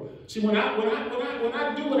world. See, when I do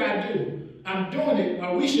what I do, I'm doing it,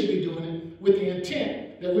 or we should be doing it, with the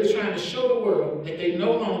intent that we're trying to show the world that they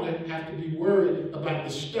no longer have to be worried about the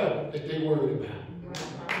stuff that they worried about.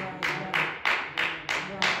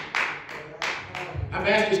 I've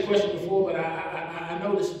asked this question before, but I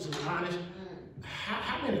know this is honest.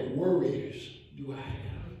 How many worriers do I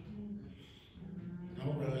have?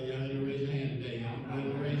 Don't worry, y'all didn't raise your hand today. Y'all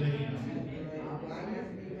didn't raise your hand.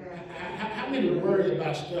 How many worry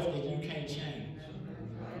about stuff that you can't change?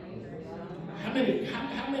 How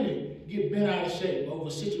many get bent out of shape over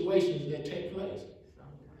situations that take place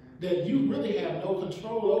that you really have no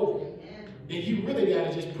control over, and you really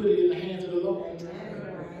got to just put it in the hands of the Lord?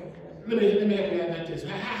 Let me help you out like this.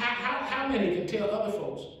 How many can tell other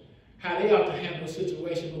folks how they ought to handle a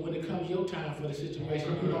situation, but when it comes your time for the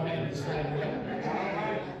situation, you don't handle the same way?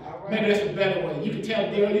 Maybe that's a better way. You can tell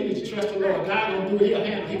Daryl, you need to trust the Lord. God will do it. He'll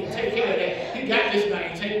handle it. He can take care of that. He got this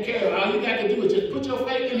thing taken care of. All you got to do is just put your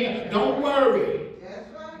faith in Him. Don't worry.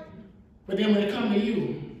 But then when it comes to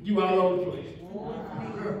you, you all over the place.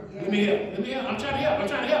 Let me help. I'm trying to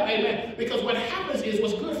help. Amen. Because what happens is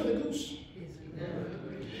what's good for the goose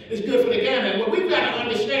is good for the gander. And what we've got to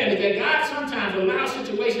understand is that God sometimes allows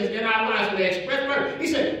situations in our lives where they express purpose. He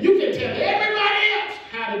said, you can tell everybody else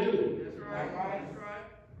how to do it.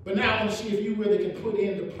 But now I want to see if you really can put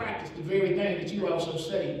into practice the very thing that you also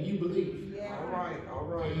say you believe. All right.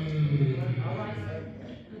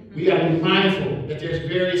 We got to be mindful that there's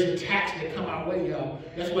various attacks that come our way, y'all.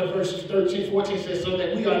 That's what verses 13, 14 says, so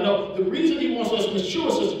that we are the reason he wants us to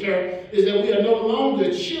mature, Sister Carol, is that we are no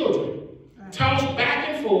longer children, tossed back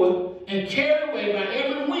and forth and carried away by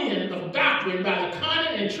every wind of doctrine, by the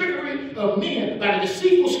cunning and trickery of men, by the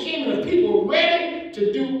deceitful scheming of people ready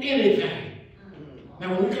to do anything. Now,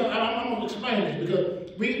 when we come, I'm going to explain this because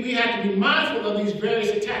we have to be mindful of these various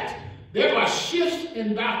attacks. There are shifts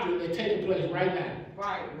in doctrine that are taking place right now.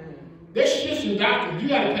 Right. There's shifts in doctrine. You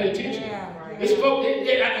got to pay attention. It's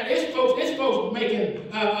folks making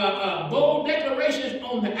bold declarations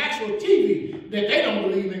on the actual TV that they don't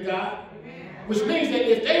believe in God. Which means that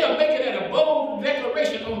if they are making that a bold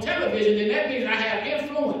declaration on television, then that means I have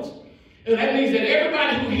influence. And that means that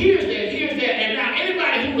everybody who hears that, and now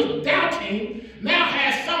anybody who was doubting now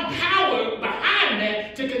has some power behind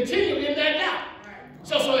that to continue in that doubt.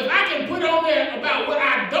 So if I can put on there about what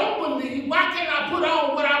I don't believe, why can't I put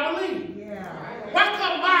on what I believe? Why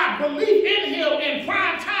come my belief in Him in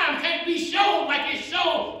prime time can't be shown like it's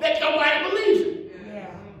shown that nobody believes it?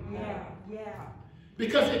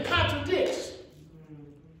 Because it contradicts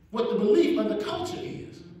what the belief of the culture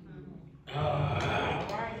is.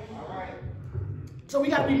 So we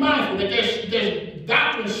got to be mindful that there's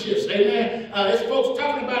doctrine shifts, amen. There's folks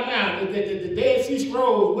talking about now that the Dead Sea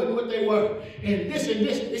Scrolls wasn't what they were, and this.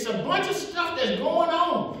 It's a bunch of stuff that's going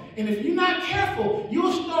on. And if you're not careful,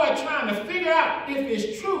 you'll start trying to figure out if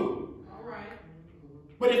it's true. All right.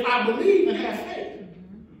 But if I believe and have faith,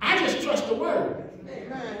 I just trust the word.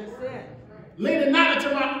 Leaning not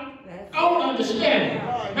into my own understanding.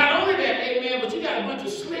 Not only that, amen, but you got a bunch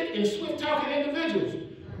of slick and swift-talking individuals.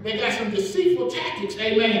 They got some deceitful tactics,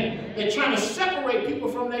 amen. They're trying to separate people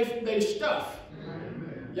from their stuff.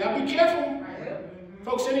 Y'all be careful.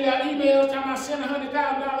 Folks sending out emails talking about send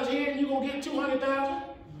 $100,000 here and you're going to get $200,000.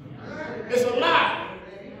 It's a lie.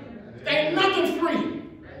 There ain't nothing free.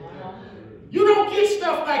 You don't get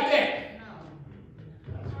stuff like that.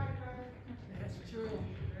 That's true.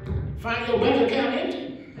 Find your bank account empty.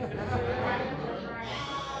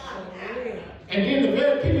 And then the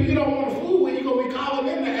very people you don't want to fool with, you're going to be calling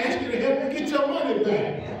them to ask you to help you get your money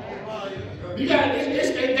back. You got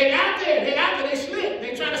they out there, they slick.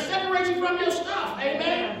 They trying to separate you from your stuff.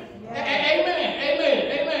 Amen.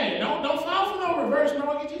 Amen. Don't fall for no reverse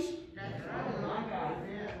mortgages.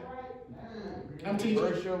 I'm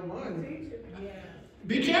teaching.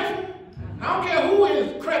 Be careful. I don't care who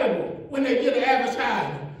is credible when they get an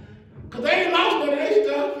advertisement. Because they ain't lost none of their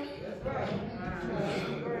stuff.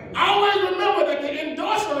 Always remember that the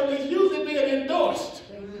endorser is usually being endorsed.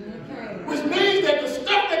 Which means that the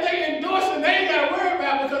stuff that they endorse, they ain't got to worry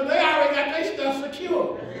about because they already got their stuff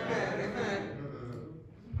secure.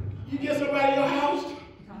 You get somebody in your house,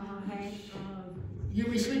 you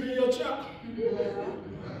be sleeping in your truck.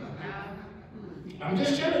 I'm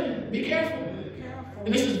just telling you, be careful.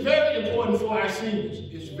 And this is very important for our seniors.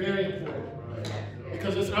 It's very important.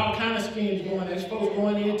 Because there's all kind of schemes going on. There's folks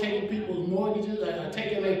going in, taking people's mortgages,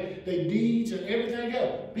 taking their deeds and everything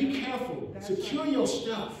else. Be careful. Secure your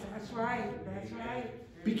stuff. That's right. That's right.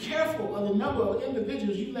 Be careful of the number of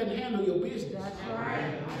individuals you let handle your business. That's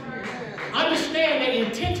right. Understand their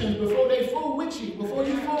intentions before they fool with you, before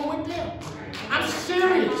you fool with them. I'm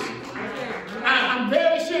serious. I'm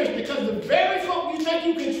very serious, because the very folk you think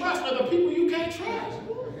you can trust are the people you can't trust.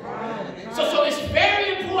 So it's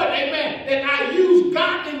very important, amen, that I use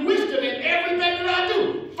godly wisdom in everything that I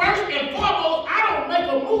do. First and foremost, I don't make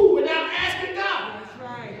a move without asking God. That's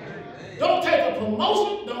right. Don't take a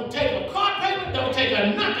promotion, don't take a car payment, don't take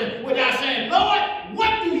a nothing without saying, Lord,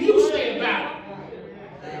 what do you say about it?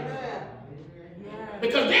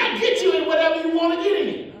 Because they'll get you in whatever you want to get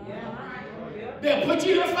in. They'll put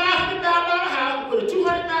you in a $500,000 house with a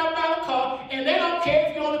 $200,000 car, and they don't care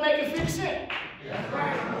if you're only making 50 cents.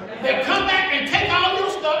 They'll come back and take all your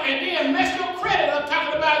stuff and then mess your credit up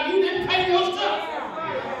talking about you didn't pay your stuff.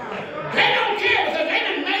 They don't care, because they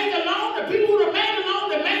done made the loan, the people who done made the loan,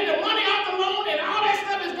 they made the money off the loan, and all that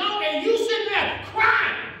stuff is gone, and you sitting there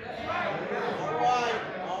crying.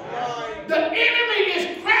 The enemy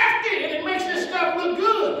is crafty, and it makes this stuff look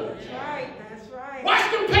good. That's right. Watch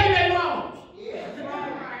them pay their loans.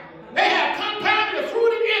 They have compounded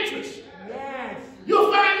accrued interest. Yes. You'll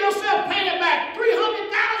find yourself paying back $300,000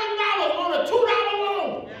 on a $2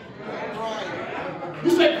 loan. You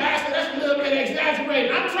say, Pastor, that's a little bit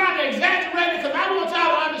exaggerated. I'm trying to exaggerate it because I want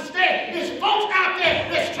y'all to understand. There's folks out there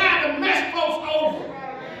that's trying to mess folks over.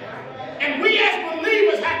 And we as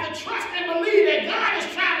believers have to trust and believe that God is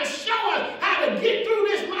trying to show us how to get through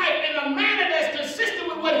this life in a manner that's consistent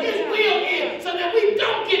with what His will is, so that we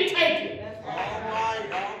don't get taken.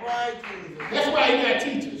 That's why He got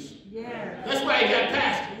teachers. Yeah. That's why He got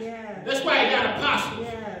pastors. Yeah. That's why He got apostles.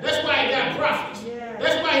 Yeah. That's why He got prophets. Yeah.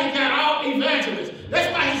 That's why He got all evangelists.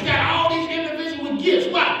 That's why He's got all these individual gifts.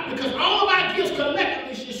 Why? Because all of our gifts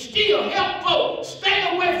collectively should still help folks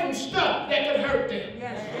stay away from stuff that could hurt them.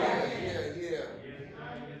 Yes.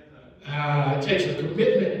 It takes a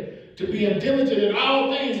commitment to being diligent in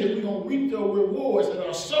all things if we're going to reap the rewards that are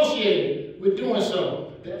associated with doing so.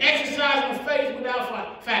 The exercise of faith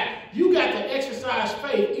without fact. You got to exercise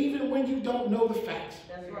faith even when you don't know the facts.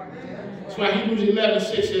 That's why Hebrews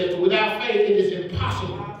 11:6 says, without faith it is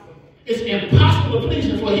impossible. It's impossible to please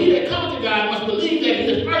Him. For he that cometh to God must believe that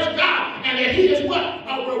He is first God, and that He is what?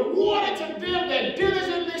 A rewarder to them that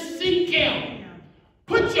diligently seek Him.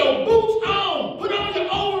 Put your boots on, put on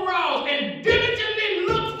your overalls, and diligently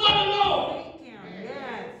look for the Lord.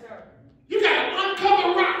 You got to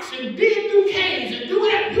uncover rocks and dig through caves and do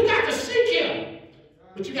that. You got to seek Him.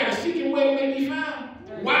 But you got to seek Him where He may be found.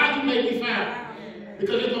 Why He may be found?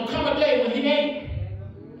 Because there's going to come a day when He ain't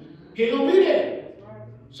going to be there.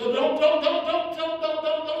 So don't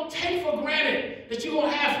take for granted that you're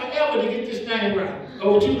going to have forever to get this thing right.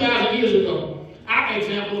 Over 2,000 years ago, our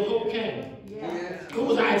example of hope came. Who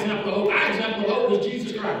was our example of hope? Our example of hope was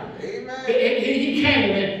Jesus Christ. Amen. He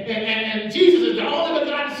came, and Jesus is the only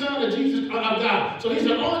begotten Son of God. So He's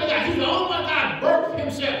the only God. He's the only one God birthed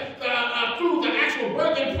Himself through the actual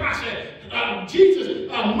birthing process. Jesus,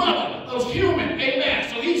 mother, was human. Amen.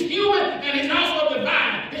 So He's human, and He's also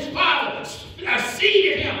divine. His Father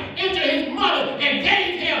seeded Him into His mother and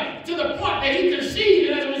gave Him to the point that He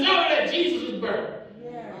conceived, and as a result of that, Jesus was birthed.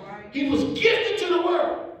 He was gifted to the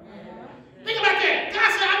world. Think about that. God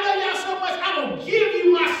said, I love y'all so much, I'm going to give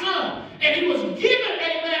you my Son. And He was given,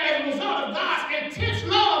 amen, as a result of God's intense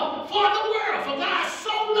love for the world. For God so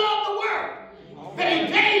loved the world that He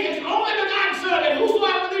gave His only begotten Son, that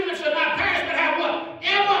whosoever believes shall not perish but have what?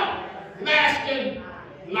 Everlasting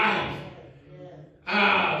life.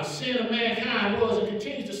 The sin of mankind was and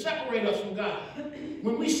continues to separate us from God.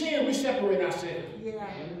 When we sin, we separate ourselves.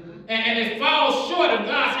 And it falls short of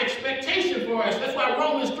God's expectation for us. That's why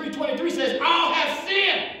Romans 3:23 says, all have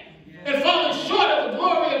sinned and fallen short of the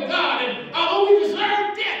glory of God. And although we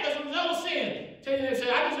deserve death as a result of sin, tell you, they say,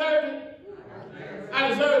 I deserve it. I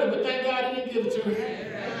deserve it, but thank God He didn't give it to me.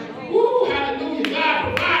 Woo, hallelujah.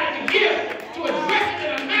 God provided the gift to address it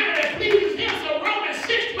in a manner that pleases Him. So Romans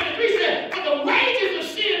 6:23 says, for the wages of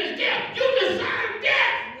sin is death. You deserve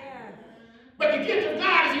death. But the gift of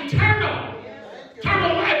God is eternal.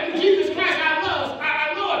 Eternal life through Jesus Christ our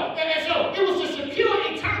Lord. And so it was to secure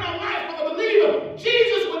eternal life for the believer.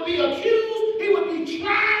 Jesus would be accused, He would be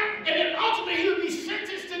tried, and then ultimately He would be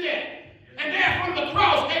sentenced to death. And there from the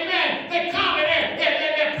cross, amen, they come and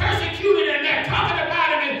they're persecuted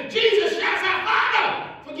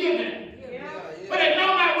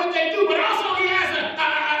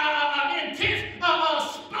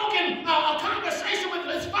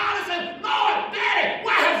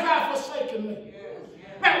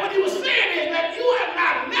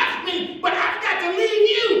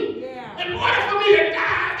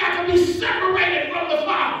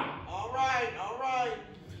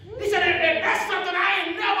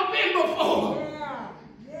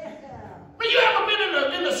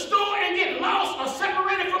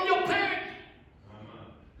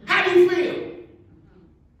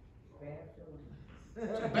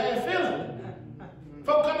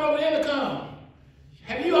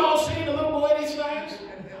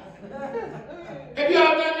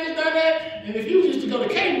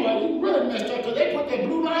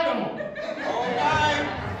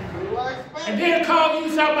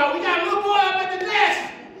talking about, we got a little boy up at the desk.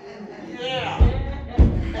 Yeah.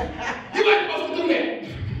 You ain't supposed to do that.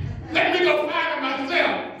 Let me go find him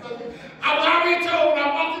myself. 'Cause I was already told when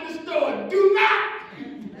I walked in the store, do not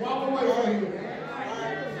walk away from you.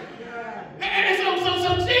 And so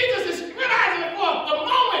Jesus is realizing for a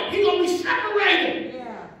moment he's going to be separated.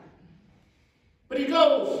 Yeah. But he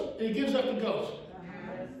goes and he gives up the ghost.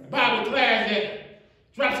 The Bible declares that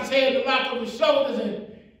drops his head in the lock of his shoulders and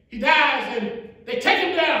he dies and they take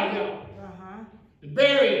him down, y'all. They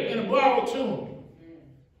bury him in a borrowed tomb.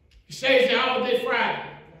 He stays there all day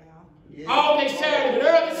Friday, all day Saturday, but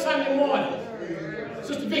early Sunday morning.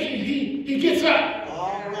 Sister Vicky, he gets up.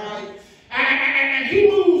 All right. And he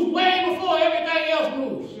moves way before everything else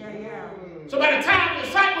moves. Yeah. So by the time the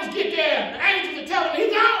disciples get there, the angels are telling him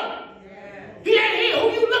he's gone. Yeah. He ain't here. Who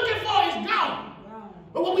you looking for is gone.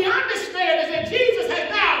 But what we understand is that Jesus has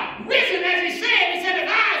now risen, as he said. He said, if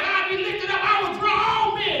I be lifted up, I will draw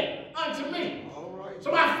all men unto me. All right.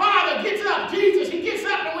 So my Father gets up, Jesus, he gets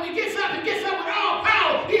up, and when he gets up with all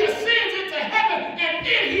power. He ascends into heaven, and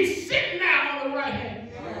then he's sitting down on the right hand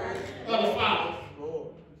of the Father.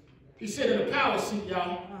 He's sitting in the power seat,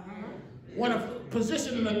 y'all. One of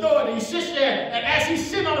position and authority. He sits there, and as he's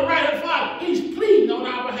sitting on the right hand of the Father, he's pleading on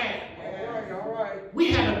our behalf. All right.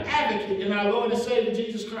 We have an advocate in our Lord and Savior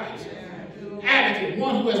Jesus Christ. Advocate,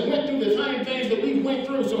 one who has went through the same things that we went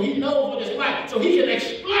through, so he knows what it's like, so he can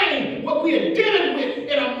explain what we are dealing with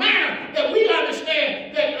in a manner that we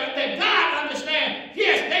understand, that God understands.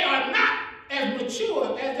 Yes, they are not as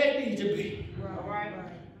mature as they need to be.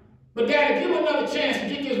 But Daddy, give them another chance to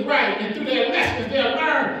get this right, and through their lessons, they'll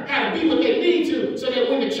learn how to be what they need to, so that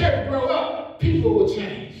when the church grow up, people will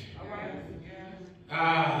change.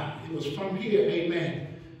 It was from here, amen,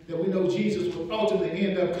 that we know Jesus will ultimately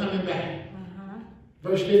end up coming back.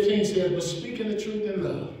 Verse 15 says, but speaking the truth in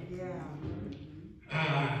love,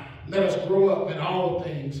 let us grow up in all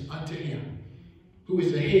things unto him, who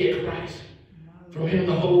is the head Christ. From him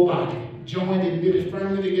the whole body, joined and knitted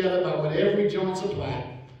firmly together by what every joint supply,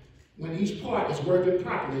 when each part is working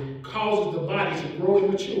properly, causes the body to grow and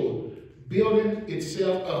mature, building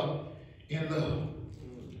itself up in love.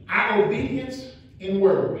 Our obedience in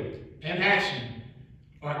word and action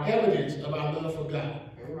are evidence of our love for God.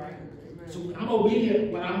 So when I'm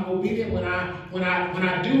obedient, when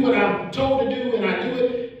I do what I'm told to do and I do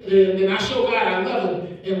it, then I show God I love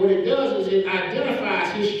him. And what it does is it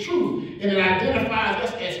identifies his truth, and it identifies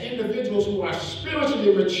us as individuals who are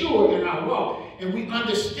spiritually mature in our walk, and we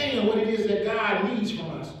understand what it is that God needs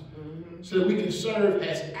from us, so that we can serve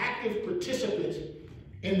as active participants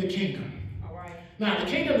in the kingdom. Now, the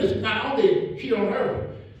kingdom is not only here on earth,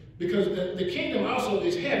 because the kingdom also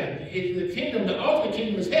is heaven. The ultimate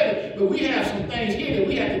kingdom is heaven, but we have some things here that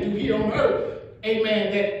we have to do here on earth,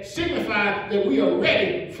 amen, that signify that we are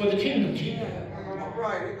ready for the kingdom.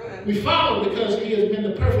 We follow because he has been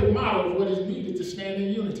the perfect model of what is needed to stand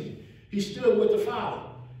in unity. He stood with the Father.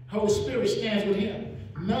 Holy Spirit stands with him.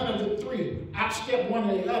 None of the three outstep one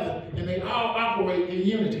or the other, and they all operate in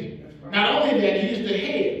unity. Not only that, he is the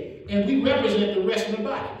head, and we represent the rest of the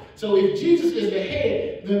body. So if Jesus is the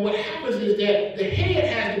head, then what happens is that the head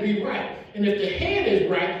has to be right. And if the head is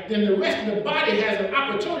right, then the rest of the body has an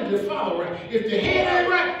opportunity to follow right. If the head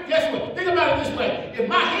ain't right, guess what? Think about it this way. If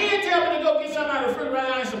my head tells me to go get something out of the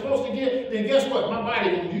refrigerator I ain't supposed to get, then guess what? My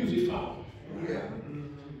body will usually follow.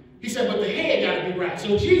 He said, but the head got to be right.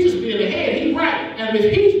 So Jesus being the head, he's right. And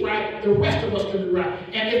if he's right, the rest of us can be right.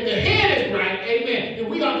 And if the head is right, amen, then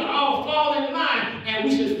we ought to all fall in line and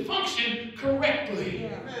we should function correctly.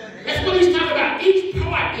 That's what he's talking about. Each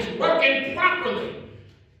part is working properly.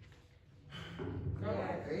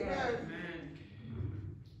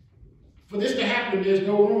 For this to happen, there's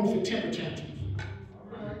no room for temper tantrums.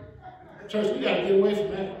 Church, we got to get away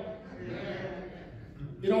from that.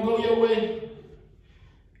 It don't go your way.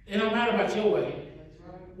 It don't matter about your way.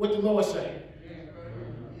 What the Lord say.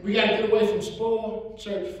 We got to get away from spoiled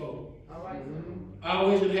church folk. I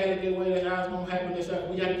always had to get away. That's how it's going to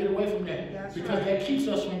happen. We got to get away from that. Because that keeps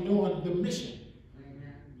us from doing the mission.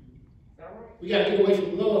 We got to get away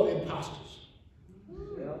from love imposters.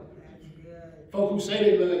 Folk who say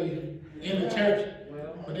they love you in the church,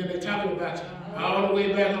 but then they talking about you all the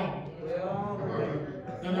way back home.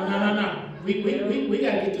 No. We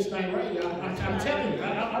got to get this thing right, y'all. I'm telling you.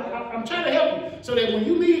 I'm trying to help you. So that when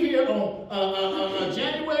you leave here on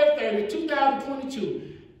January 30,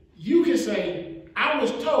 2022, you can say, I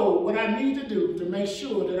was told what I need to do to make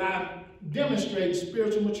sure that I demonstrate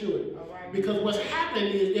spiritual maturity. Because what's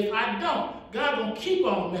happening is if I don't, God going to keep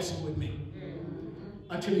on messing with me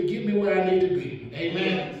until he get me where I need to be.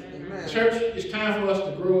 Amen. Church, it's time for us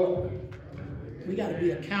to grow up. We got to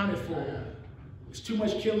be accounted for. There's too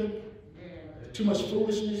much killing, too much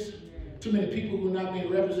foolishness, too many people who are not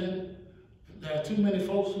being represented. There are too many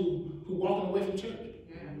folks who walking away from church.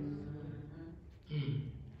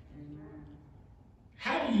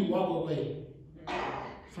 How do you walk away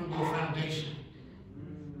from your foundation?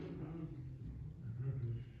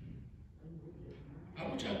 I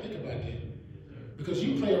want y'all to think about that. Because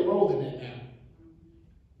you play a role in that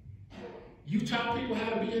now. You taught people how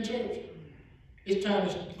to be in church. It's time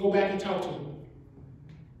to go back and talk to them.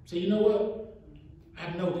 Say, you know what?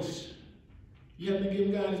 I've noticed you haven't been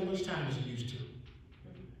giving God as much time as you used to.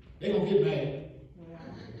 They're going to get mad.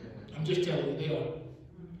 I'm just telling you, they are.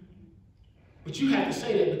 But you have to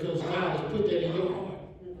say that because God has put that in your heart.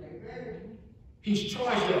 He's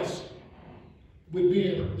charged us with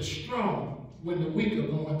being the strong when the weak are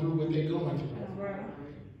going through what they're going through.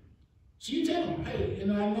 So you tell them, hey, you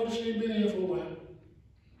know, I noticed you've been here for a while.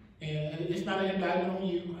 And it's not an indictment on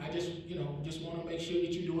you. I just, you know, just want to make sure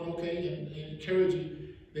that you're doing okay and encourage you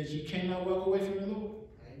that you cannot walk away from the Lord.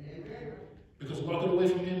 Because walking away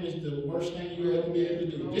from Him is the worst thing you'll ever be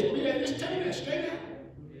able to do. Just tell you that straight out.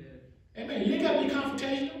 Amen. You ain't got to be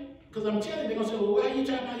confrontational. Because I'm telling you, they're going to say, well, why are you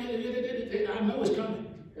talking about it? I know it's coming.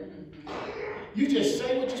 You just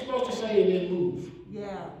say what you're supposed to say and then move.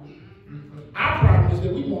 Yeah. Our problem is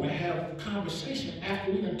that we want to have a conversation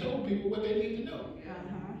after we done told people what they need to know.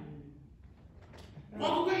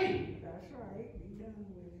 Walk away. That's right. Be done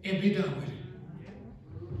with it. And be done with it.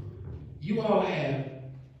 You all have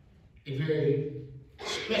a very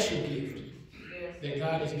special gift that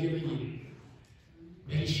God has given you.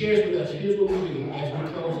 And He shares with us, here's what we do as we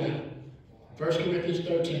close out. 1 Corinthians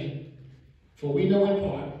 13. For we know in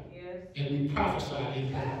part, and we prophesy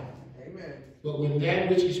in part. Amen. But when that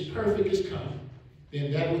which is perfect is come,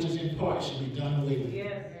 then that which is in part should be done away with.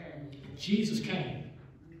 Yes. Jesus came.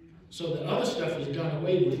 So the other stuff is done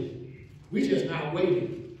away with. We just not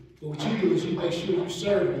waiting. But what you do is you make sure you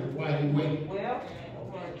serve Him while you wait. Well,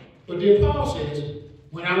 But then Paul says,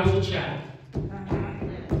 when I was a child,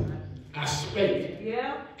 I spake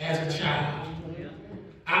as a child.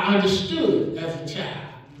 I understood as a child.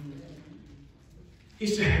 He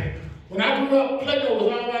said, when I grew up, Play-Doh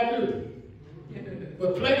was all I knew.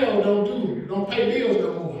 But Play-Doh don't pay bills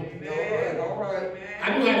no more. All right.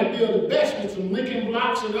 I knew how to build the basements from Lincoln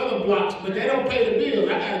blocks and other blocks, but they don't pay the bills.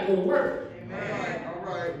 I got to go to work. All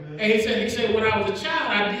right. And he said, when I was a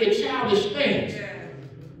child, I did childish things.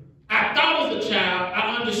 I thought as a child,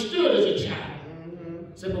 I understood as a child.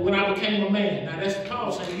 He said, but when I became a man, now that's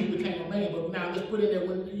Paul saying he became a man, but now let's put in there,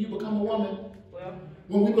 when you become a woman,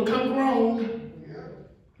 when we become grown,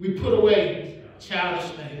 we put away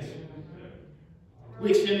childish things. We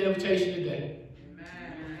extend an invitation today.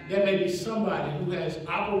 There may be somebody who has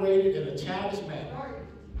operated in a childish manner,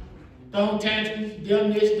 thrown tantrums,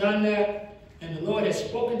 done this, done that, and the Lord has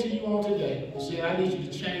spoken to you on today and said, I need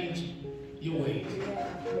you to change your ways.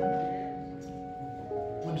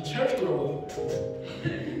 When the church grow up,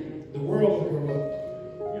 the world will grow up.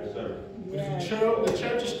 Yes, sir. But if the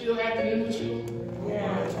church is still acting immature,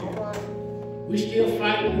 Yeah. we still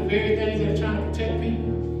fighting the very things that are trying to protect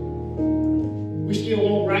people. We still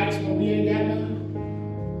want rights when we ain't got none.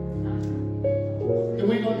 Then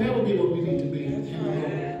we ain't gonna never be what we need to be in the Lord.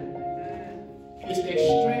 It's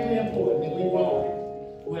extremely important that we walk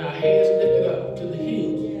with our heads lifted up to the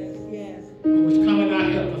hills, Yes. from which cometh our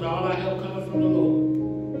help, because all our help cometh from the Lord.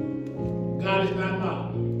 God is not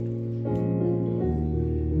mocked.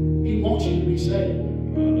 He wants you to be saved,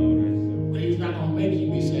 but He's not gonna make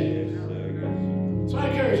you be saved. So I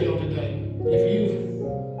encourage you on today, if you've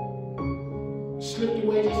slipped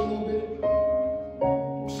away just a little bit,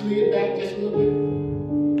 slid back just a little bit,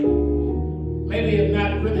 maybe have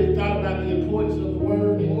not really thought about the importance of the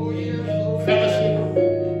Word and fellowship,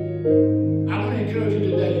 I want to encourage you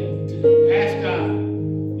today to ask God,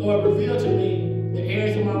 Lord, reveal to me the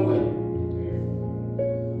areas of my way.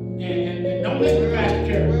 And don't listen to Pastor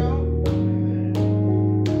Carol.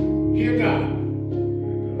 Hear God.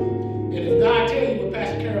 And if God tells you what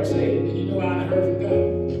Pastor Carol said, then you know I heard from God.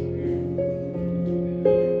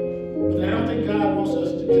 But I don't think God wants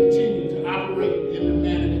us to continue to operate in the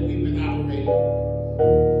manner that we've been operating.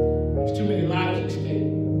 There's too many lives at stake.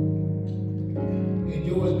 And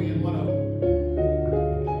yours being one of them.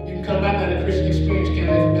 You can come back to the Christian Experience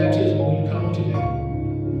Candidate for Baptism when you come on today.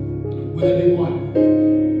 Will it be one?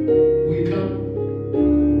 Will you come?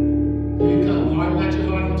 Will you come? Harden not your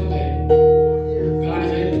heart on today. God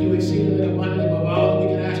is able to do exceedingly abundantly above all that we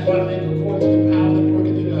can ask or think according to the power that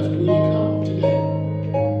worketh in us. Will you come on today?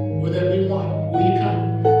 Will there be one? Will you come?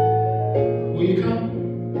 Will you come?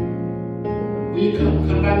 Will you come?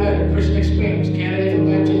 Come back there, Christian Experience.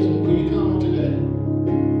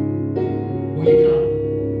 Will you come?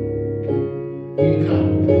 Will you come?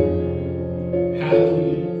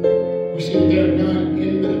 Hallelujah. We see that they're done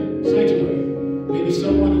in the sanctuary. Maybe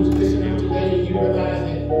someone who's listening today, you realize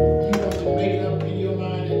that you want to make up in your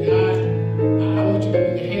mind that God, I want you to be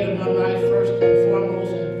the head of my life first and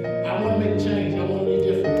foremost, and I want to make a change. I want to be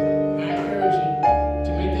different. I encourage you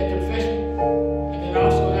to make that confession, and then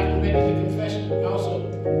also after making the confession, also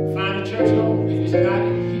find a church home if it's not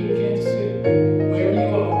here in Kansas City, wherever you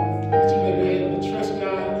are, that you may be able to trust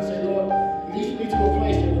God and say, Lord, lead me to a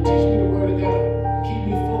place that will teach me the word of God, keep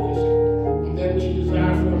me focused on that which you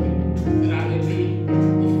desire for me, that I may be the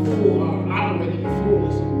full or operate in the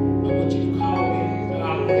fullness of what you've called me to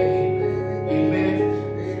operate in. Amen.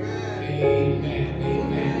 Amen. Amen.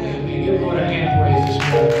 Amen. Give the Lord a hand praise this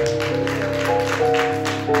morning.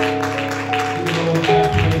 Give the Lord a hand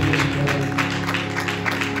praise this morning.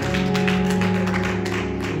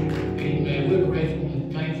 Amen. We're grateful and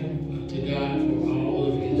thankful to God for all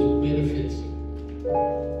of his benefits.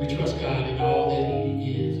 We trust God in all that he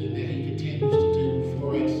is and that he continues to do for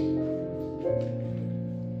us.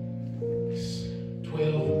 It's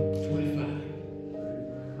 12:25.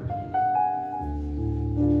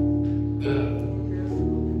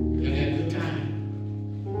 I got good time.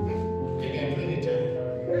 I got plenty of time.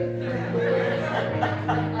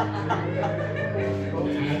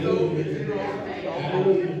 Hallelujah.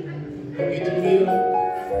 Hallelujah. I get to live.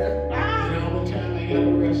 And all the time I got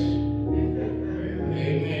to rush.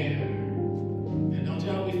 Amen. And don't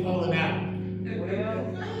y'all be falling out.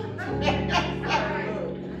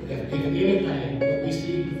 If anything, what we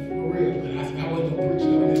see for real, but I wasn't going to preach on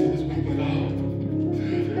this week at all.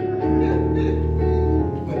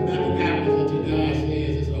 But nothing happens until God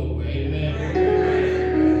says it's over. Amen.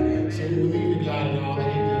 So we believe in God in all that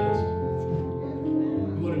he does.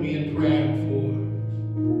 We want to be in prayer for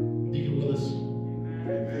Deacon Willis,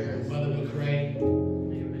 Mother McCray.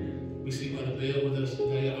 We see Mother Bill with us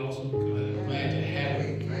today. Also glad to have her.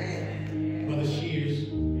 Mother Shears,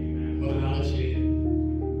 Mother Holland Shears,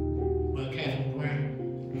 Mother Catherine Brown.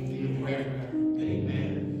 We need a prayer for her. Amen.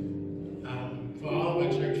 For all of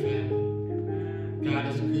our church family, God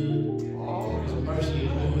is good. His mercy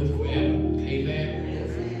endures forever. Amen.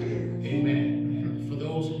 Amen. And for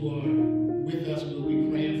those who are with us, we'll be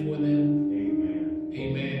praying for them.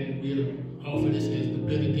 Amen. And we'll offer this as the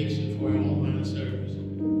benediction for our online service.